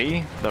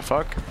city? The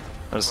fuck?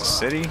 There's a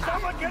city?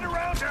 Someone get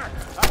around her!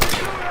 I can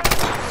do it!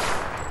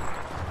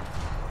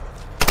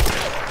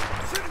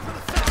 Shooting for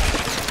the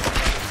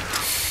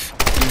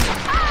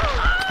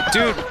side!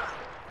 Dude,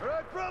 All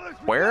right, brothers, we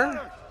got where?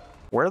 her.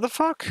 Where the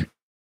fuck?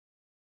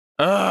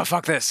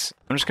 Fuck this.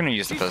 I'm just gonna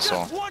use the She's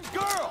pistol. just one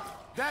girl.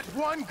 That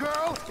one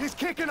girl is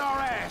kicking our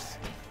ass.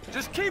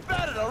 Just keep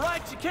at it, all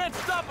right? She can't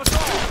stop us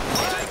all.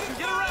 All right,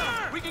 get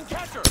around. We can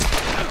catch her.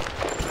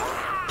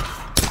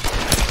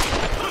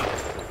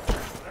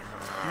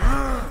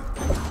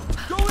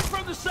 Going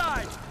from the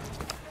side.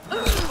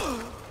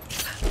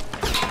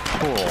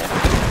 Cool.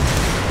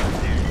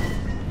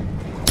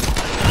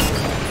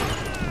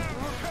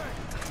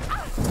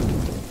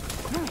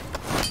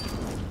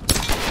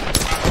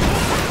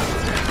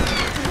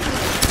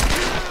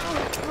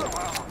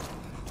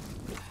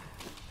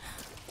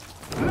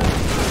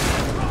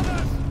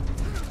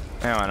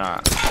 Yeah, why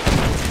not?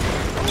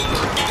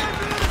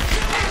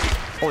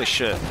 Holy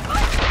shit.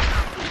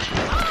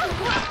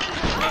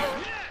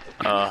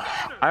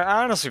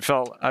 I honestly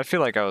I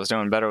feel like I was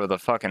doing better with a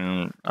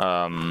fucking,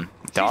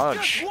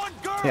 dodge.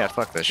 Yeah,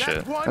 fuck this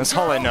shit. That's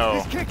all I know.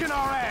 Is kicking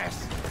our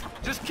ass.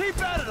 Just keep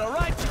at it, all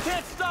right? She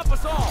can't stop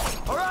us all.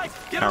 All right,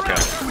 get Okay.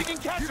 around. We can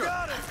catch her.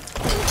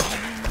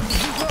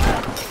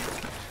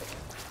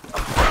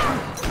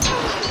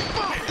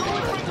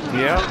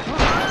 Yep.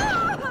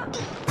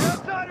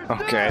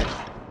 Okay.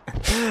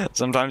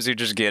 Sometimes you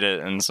just get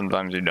it, and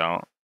sometimes you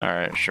don't.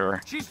 Alright,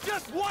 sure. She's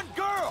just one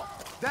girl.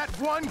 That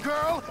one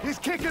girl is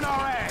kicking our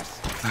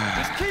ass.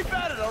 Just keep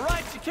at it, all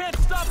right? She can't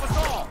stop us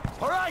all.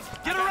 All right,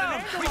 get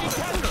around. We can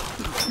catch her.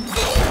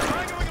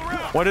 Triangling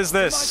around. What is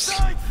this?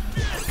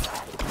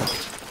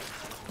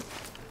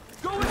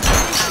 Go in.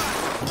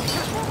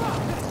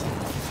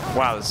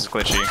 Wow, this is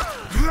glitchy.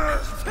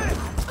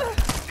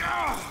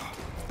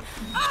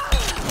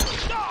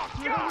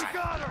 We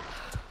got her.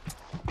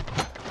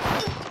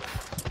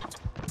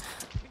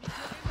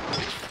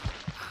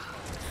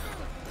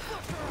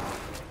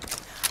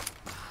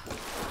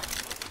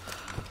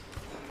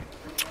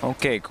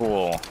 Okay,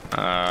 cool.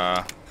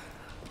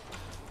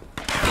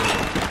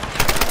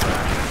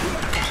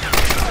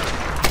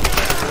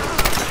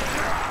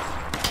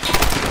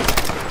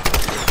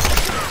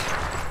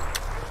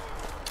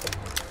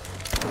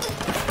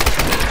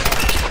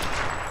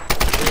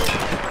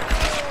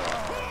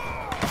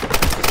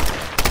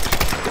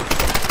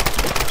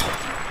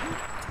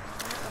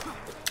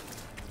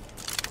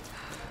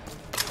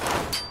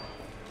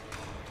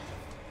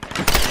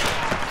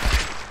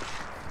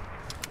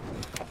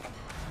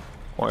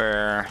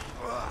 Where?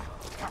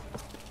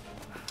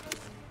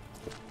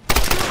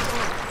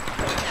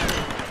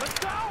 Let's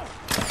go.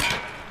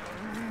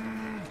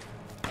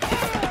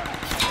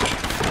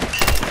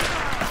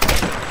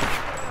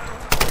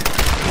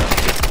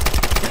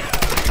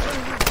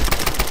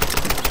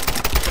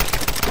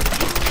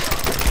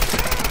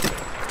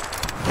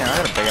 Yeah, I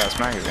got a big ass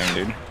magazine,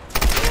 dude.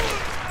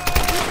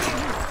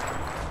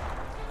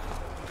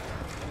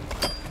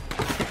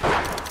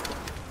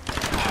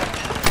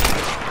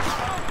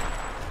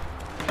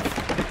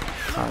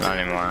 Oh, not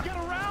anymore. Get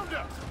around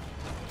her.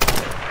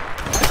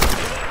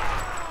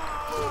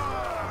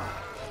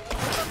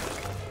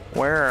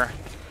 Where?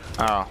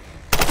 Oh.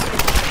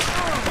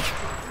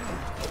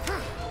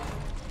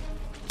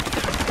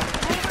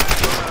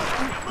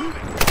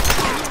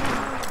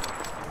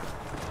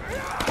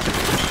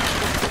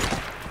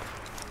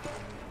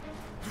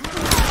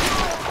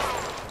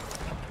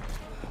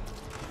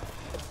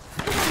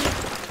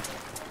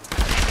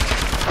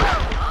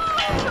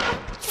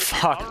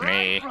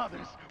 me.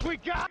 Brothers, we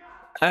got.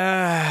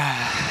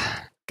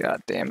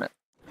 God damn it.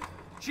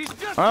 She's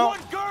just Well, one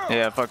girl.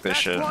 yeah, fuck this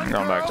shit. I'm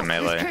going back to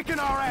melee. Kicking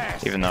our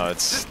ass. Even though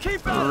it's Just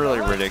keep at it, really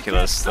all right?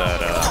 ridiculous You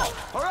can't that, stop us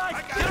all. All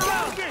right, get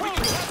around. We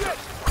can shit.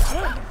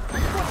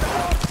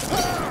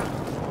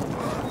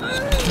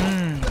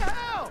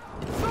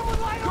 Someone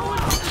light Go her in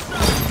up. from the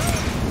side.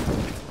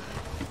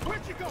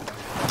 Where'd you go?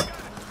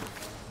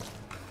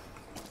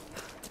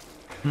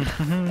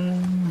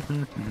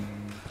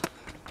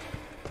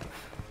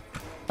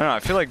 I don't know, I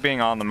feel like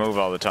being on the move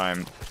all the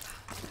time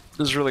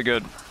is really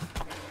good.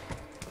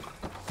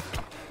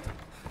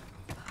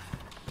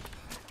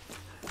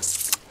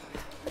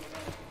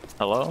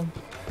 Hello?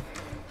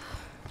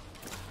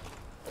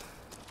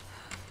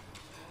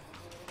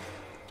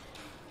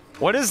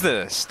 What is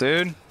this,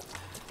 dude?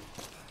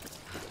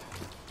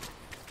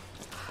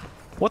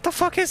 What the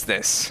fuck is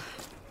this?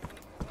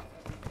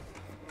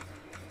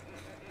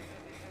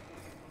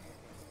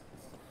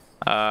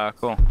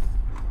 Cool.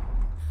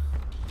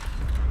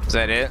 Is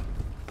that it?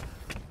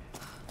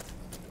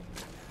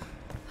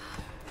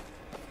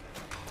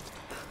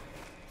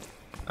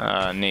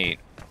 Neat.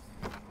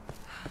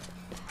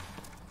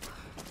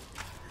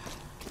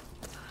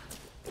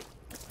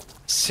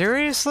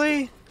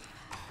 Seriously?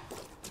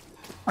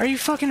 Are you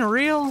fucking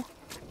real?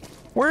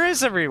 Where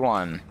is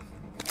everyone?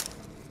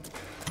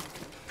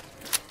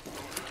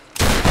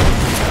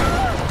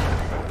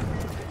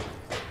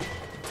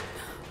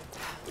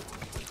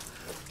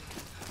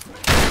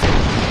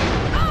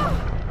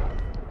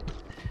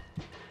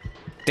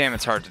 Damn,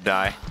 it's hard to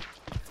die.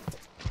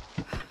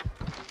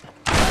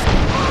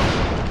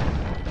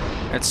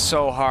 It's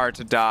so hard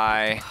to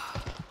die.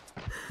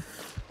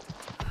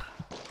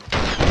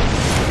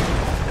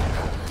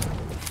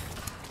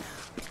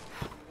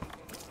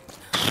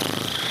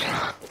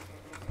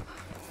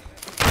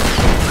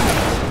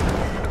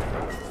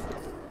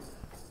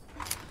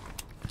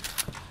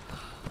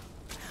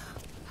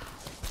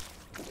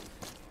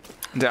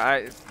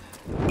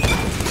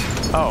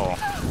 Oh.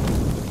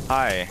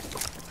 Hi.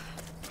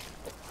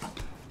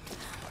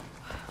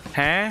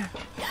 Huh?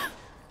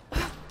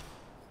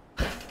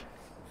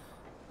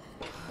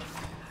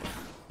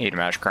 Eat a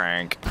mash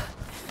crank.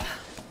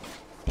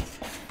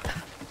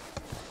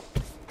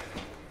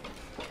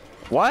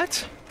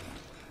 What?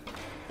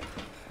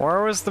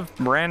 Where was the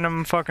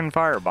random fucking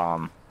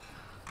firebomb?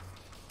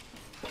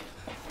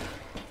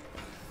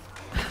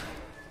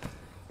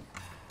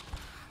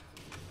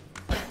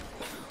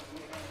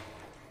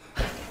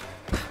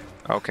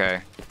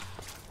 Okay.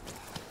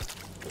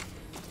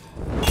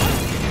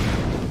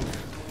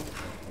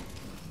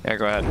 Yeah,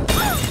 go ahead.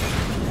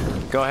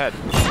 Go ahead.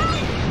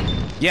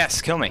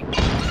 Yes, kill me.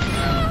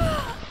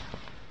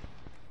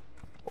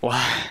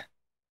 What?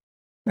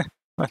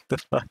 What the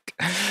fuck?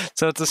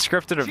 So it's a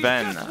scripted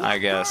event, I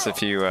guess,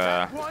 if you,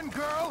 One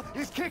girl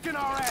is kicking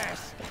our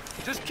ass.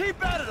 Just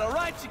keep at it, all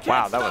right? You can't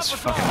Wow, that was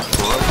stop fucking us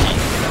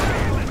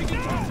brokey. all. We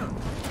can catch her.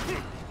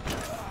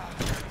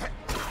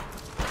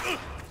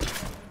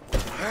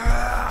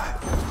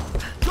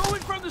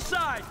 Going from the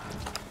side.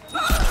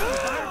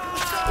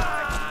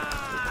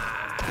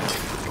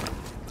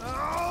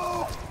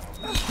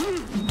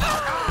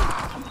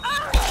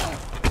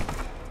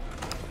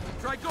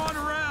 Try going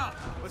around.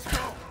 Let's go.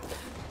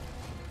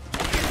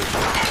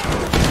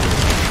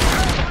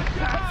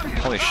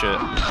 Holy shit.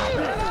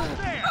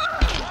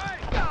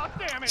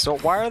 So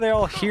why are they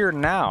all here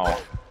now?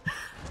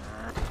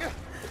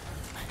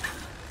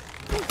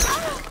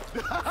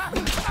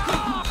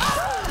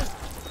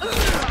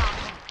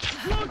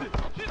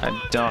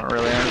 I don't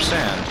really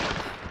understand.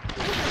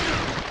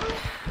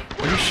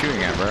 What are you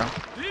shooting at, bro?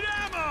 Need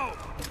ammo.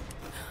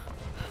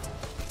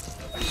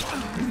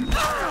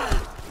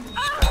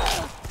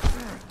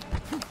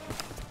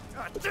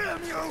 God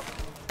damn you!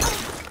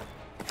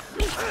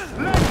 Let's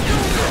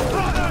go,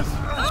 brothers!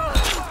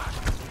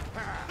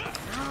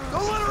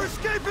 Don't let her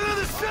escape into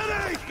the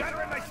city! Got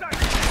her in my sight!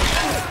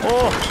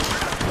 Oh!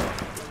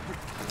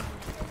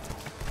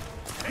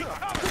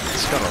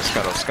 Scuttle,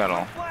 scuttle,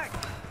 scuttle.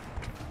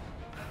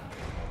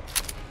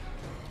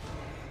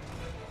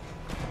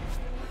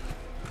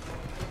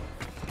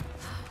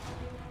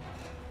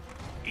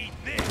 Eat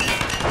this!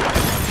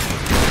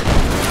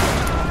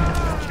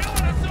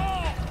 Killing us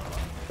all.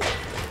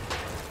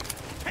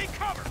 Take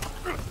cover.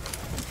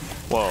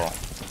 Whoa.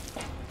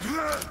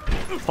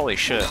 Holy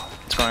shit.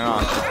 What's going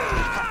on?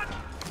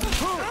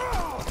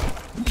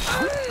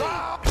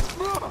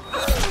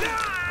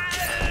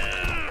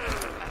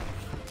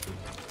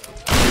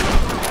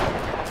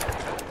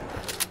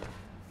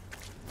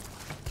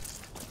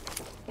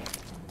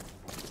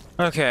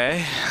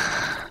 Okay.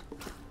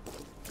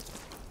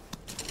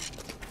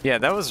 Yeah,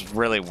 that was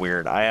really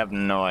weird. I have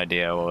no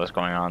idea what was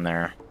going on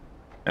there.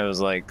 It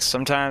was like,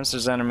 sometimes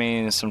there's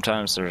enemies,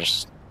 sometimes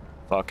there's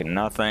fucking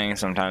nothing,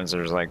 sometimes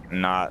there's like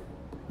not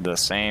the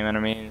same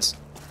enemies.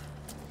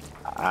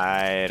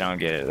 I don't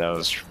get it. That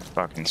was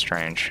fucking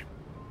strange.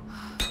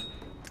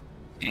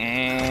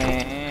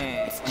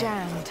 It's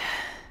jammed.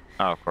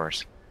 Oh, of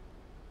course.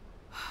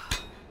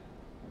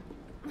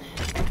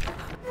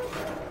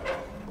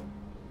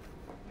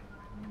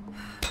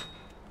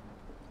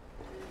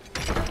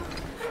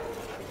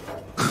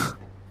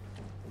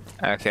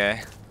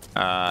 Okay.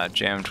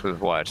 Jammed with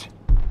what?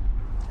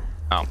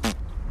 Oh.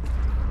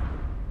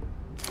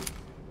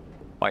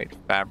 White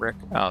fabric?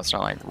 Oh, it's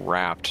not like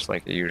wrapped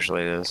like it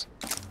usually is.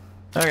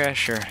 Okay,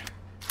 sure.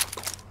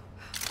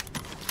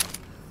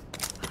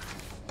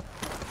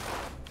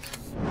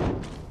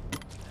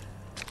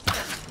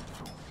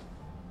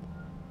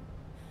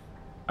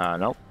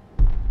 Nope.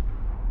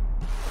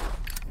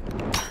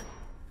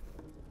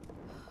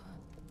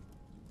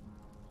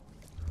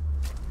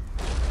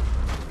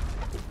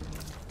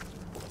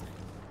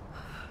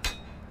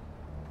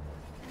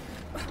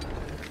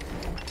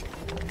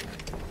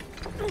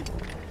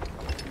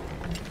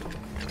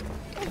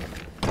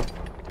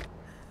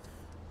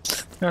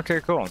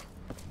 Okay, cool.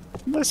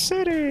 The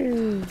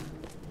city!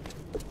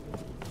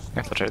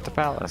 Infiltrate the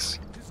palace.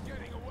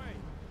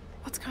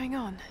 What's going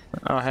on?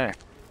 Oh, hey.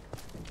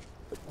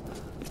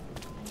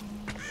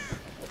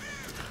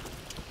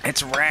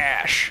 It's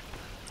Rash!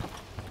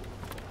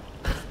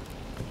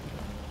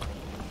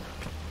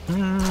 How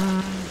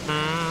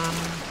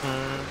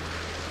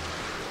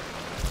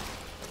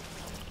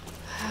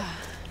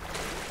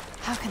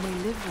can they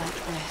live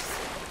like this?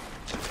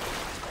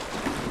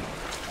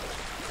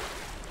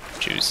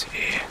 Juicy.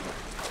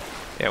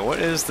 Yeah, what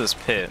is this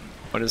pit?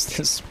 What is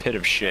this pit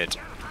of shit?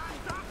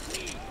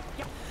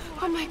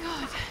 Oh my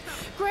god.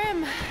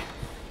 Grim!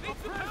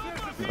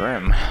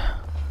 Grim.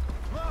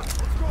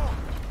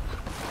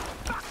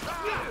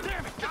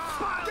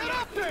 Get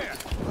up there!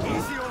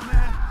 Easy, old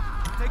man.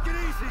 Take it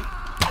easy.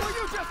 Or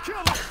you just kill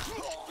him.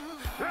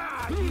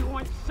 Ah, you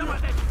want some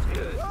of this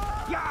too?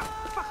 Yeah,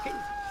 fucking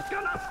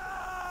skunk!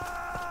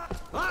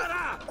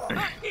 Lara, up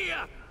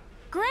here!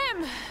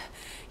 Grim!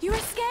 You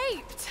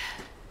escaped!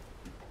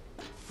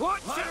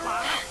 Watch it,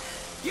 Lara!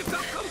 You've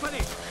got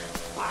company!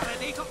 Lara,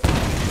 they got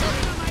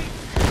dynamite!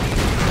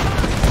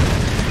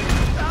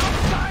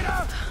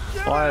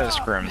 Why is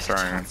Grim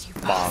throwing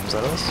bombs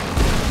at us?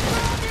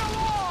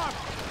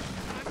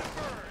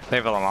 They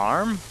have an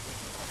alarm?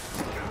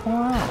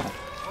 Wow.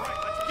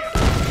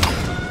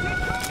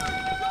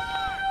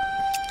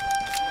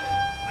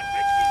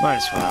 Might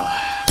as well.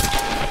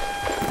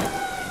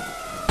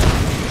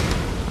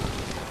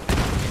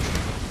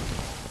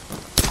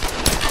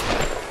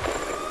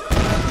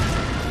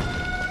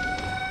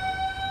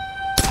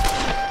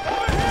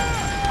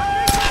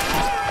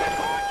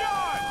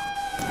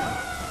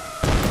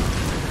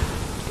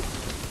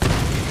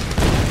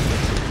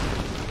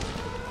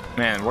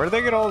 Man, where did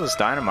they get all this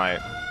dynamite?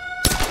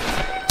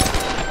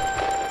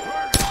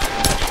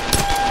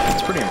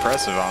 It's pretty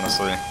impressive,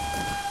 honestly.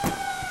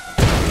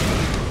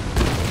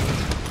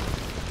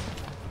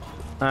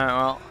 Alright,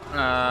 well,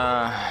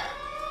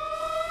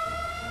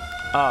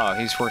 oh,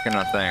 he's working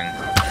a thing.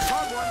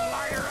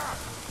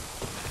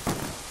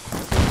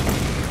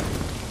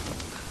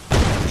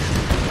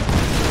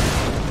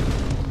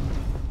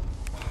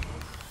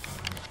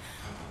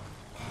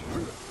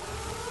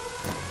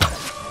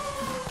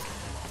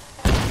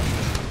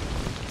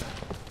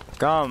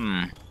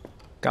 Come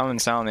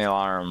and sound the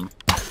alarm.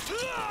 It's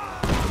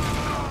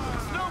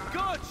no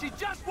good. She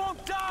just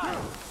won't die.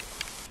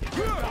 Get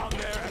down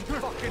there and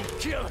fucking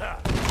kill her.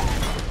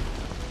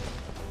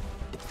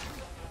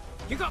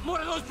 You got more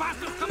of those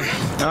bastards coming in?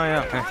 Oh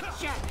yeah, okay.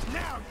 Watch it!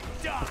 Now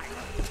die.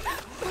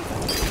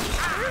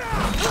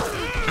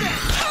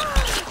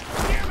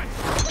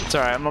 It's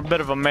alright, I'm a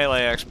bit of a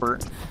melee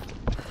expert.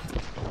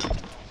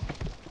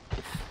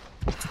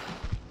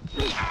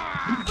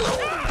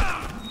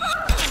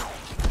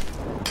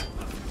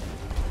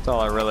 That's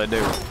all I really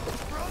do.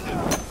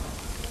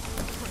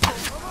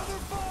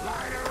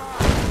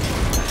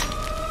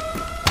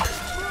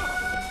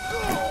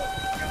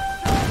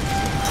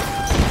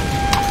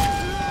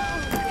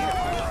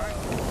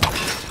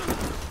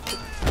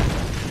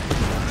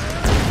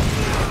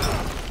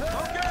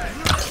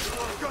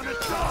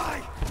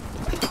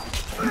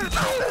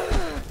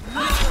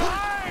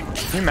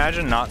 Can you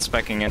imagine not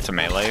speccing into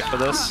melee for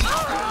this?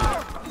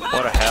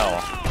 What a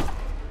hell.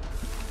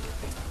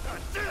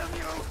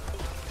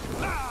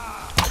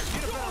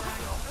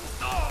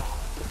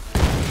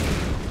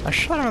 I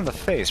shot him in the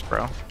face,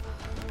 bro.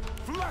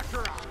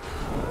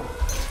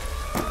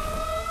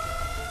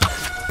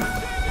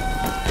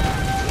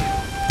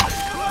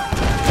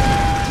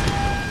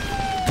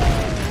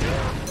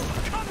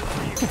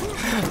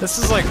 This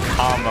is like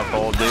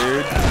comical,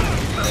 dude.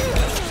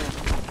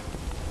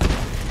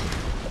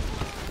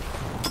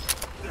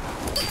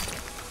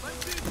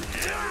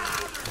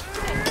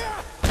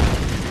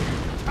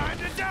 Time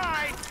to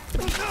die!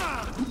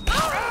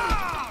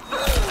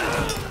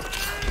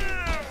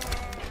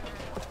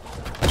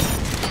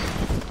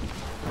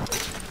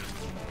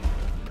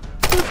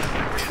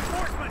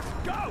 Reinforcements!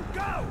 Go!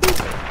 Go!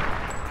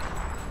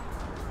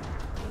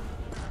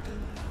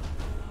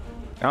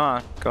 Come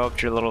on, go up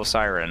to your little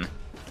siren.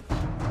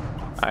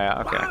 Oh,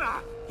 yeah, okay.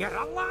 Lara, you're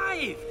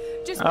alive!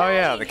 Just Oh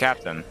yeah, barely. the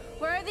captain.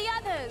 Where are the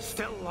others?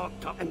 Still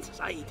locked up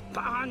inside,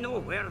 but I know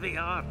where they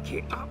are.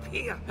 Get up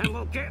here and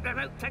we'll get them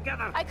out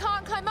together. I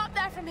can't climb up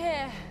there from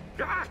here.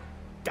 Ah,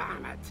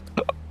 damn it.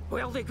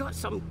 Well, they got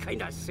some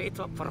kind of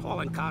setup for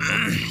hauling cargo.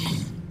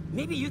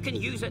 Maybe you can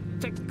use it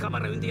to come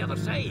around the other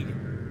side.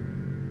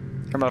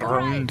 Come All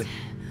around. right.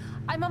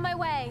 I'm on my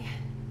way.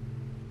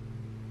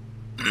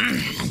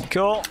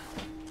 Cool.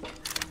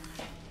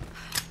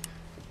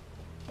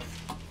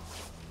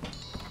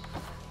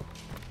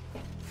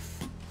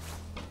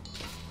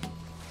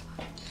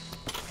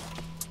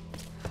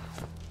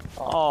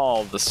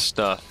 All the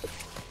stuff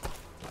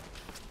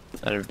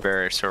that I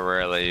very so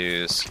rarely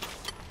use.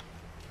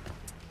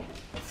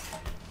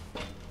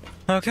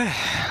 Okay.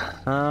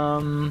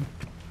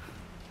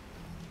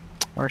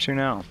 Where to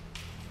now?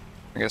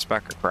 I guess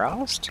back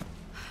across?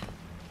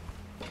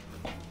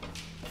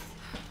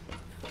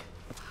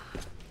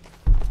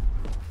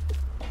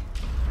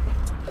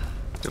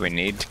 Do we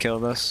need to kill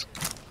this?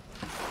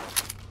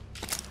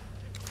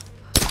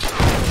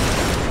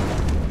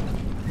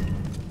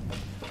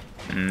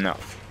 No.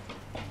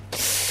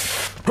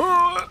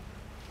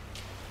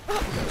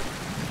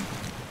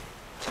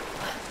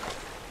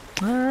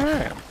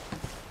 Alright.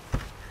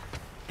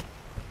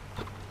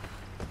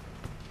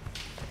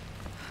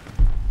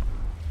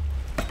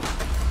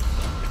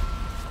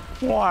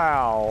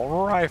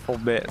 Wow, rifle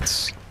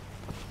bits.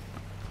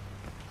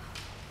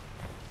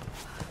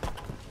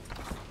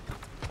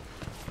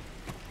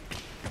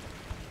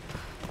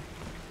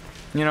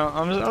 You know,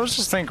 I was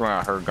just thinking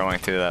about her going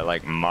through that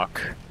like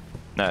muck,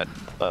 that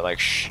like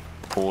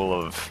pool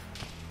of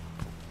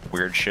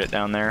weird shit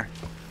down there.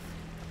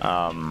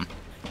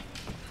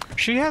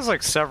 She has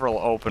like several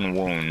open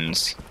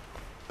wounds,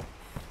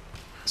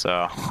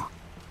 so I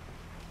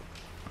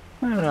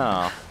don't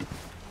know.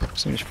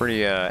 Seems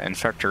pretty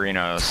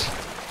infectorinos.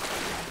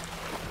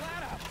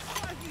 Clara,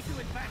 what are you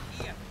doing back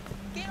here?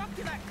 Get up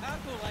to that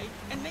cargo line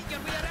and make your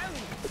way around.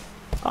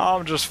 Oh,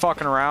 I'm just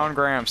fucking around,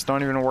 Gramps.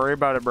 Don't even worry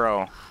about it,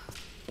 bro.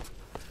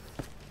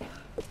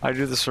 I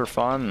do this for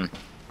fun.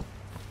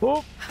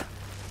 Whoop.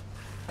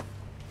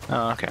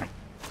 Oh, okay.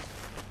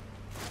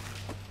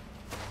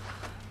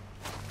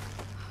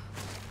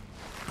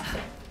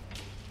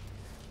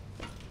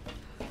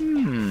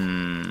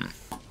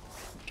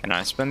 Can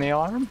I spin the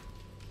alarm?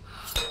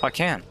 I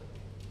can.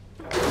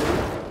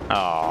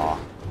 Oh.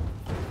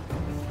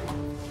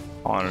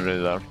 I want to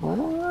do that.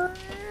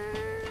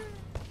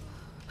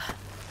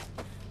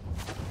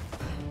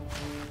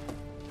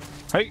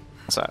 Hey,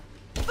 what's that?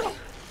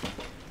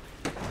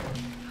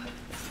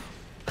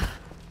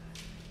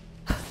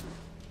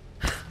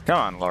 Come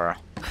on, Laura.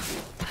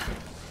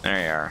 There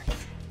you are.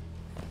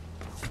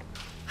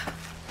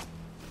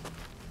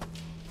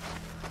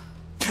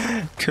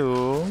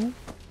 Cool.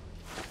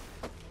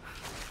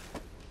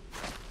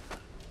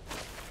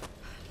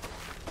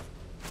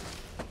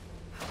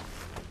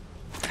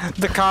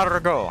 The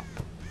cargo.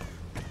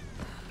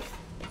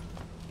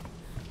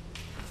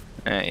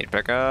 And you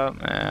pick up.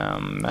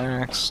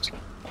 Next.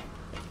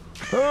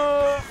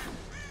 Oh.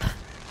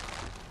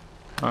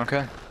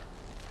 Okay.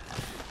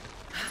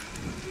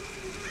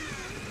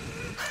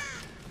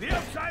 The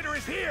outsider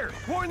is here!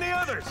 Warn the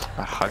others!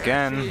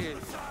 Again.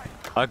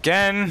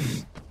 Again.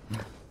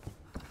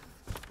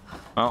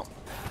 Oh.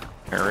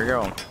 Here we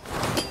go.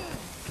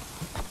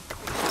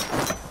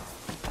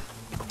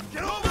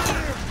 Get over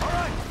there!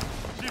 Alright!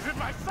 She's in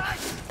my sight!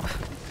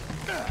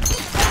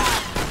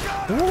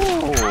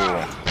 Ooh.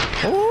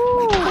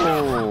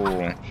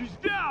 Ooh. She's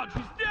down!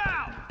 She's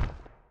down!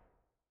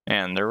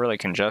 Man, they're really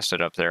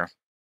congested up there.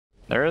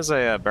 There is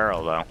a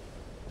barrel, though.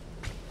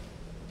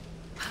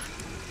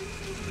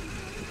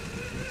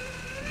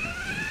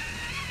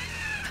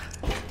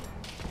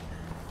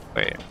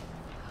 Wait.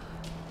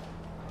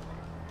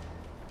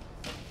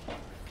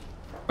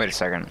 Wait a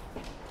second.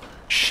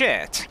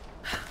 Shit!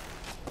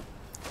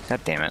 God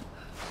damn it.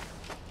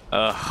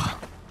 Ugh.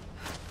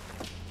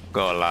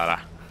 Go,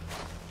 Lara.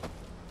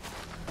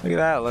 Look at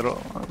that little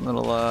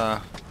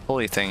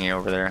pulley thingy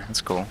over there.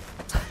 That's cool.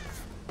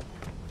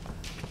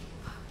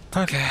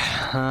 Okay.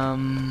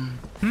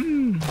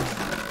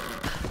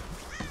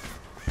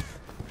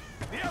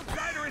 The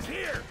outsider is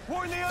here!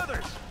 Warn the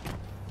others!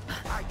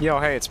 Yo,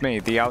 hey, it's me,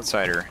 the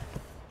outsider.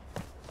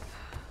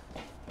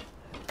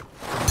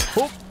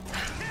 Whoop.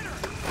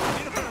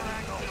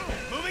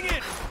 Moving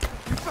in!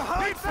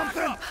 Behind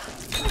something!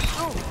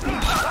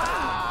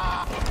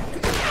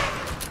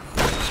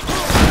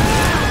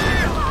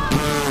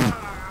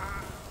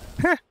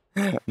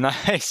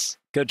 Nice.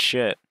 Good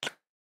shit.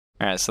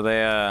 Alright, so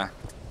they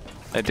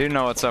do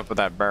know what's up with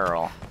that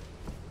barrel.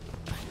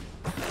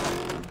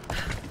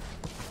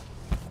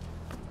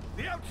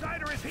 The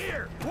outsider is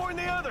here! Warn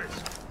the others!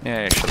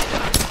 Yeah, you should.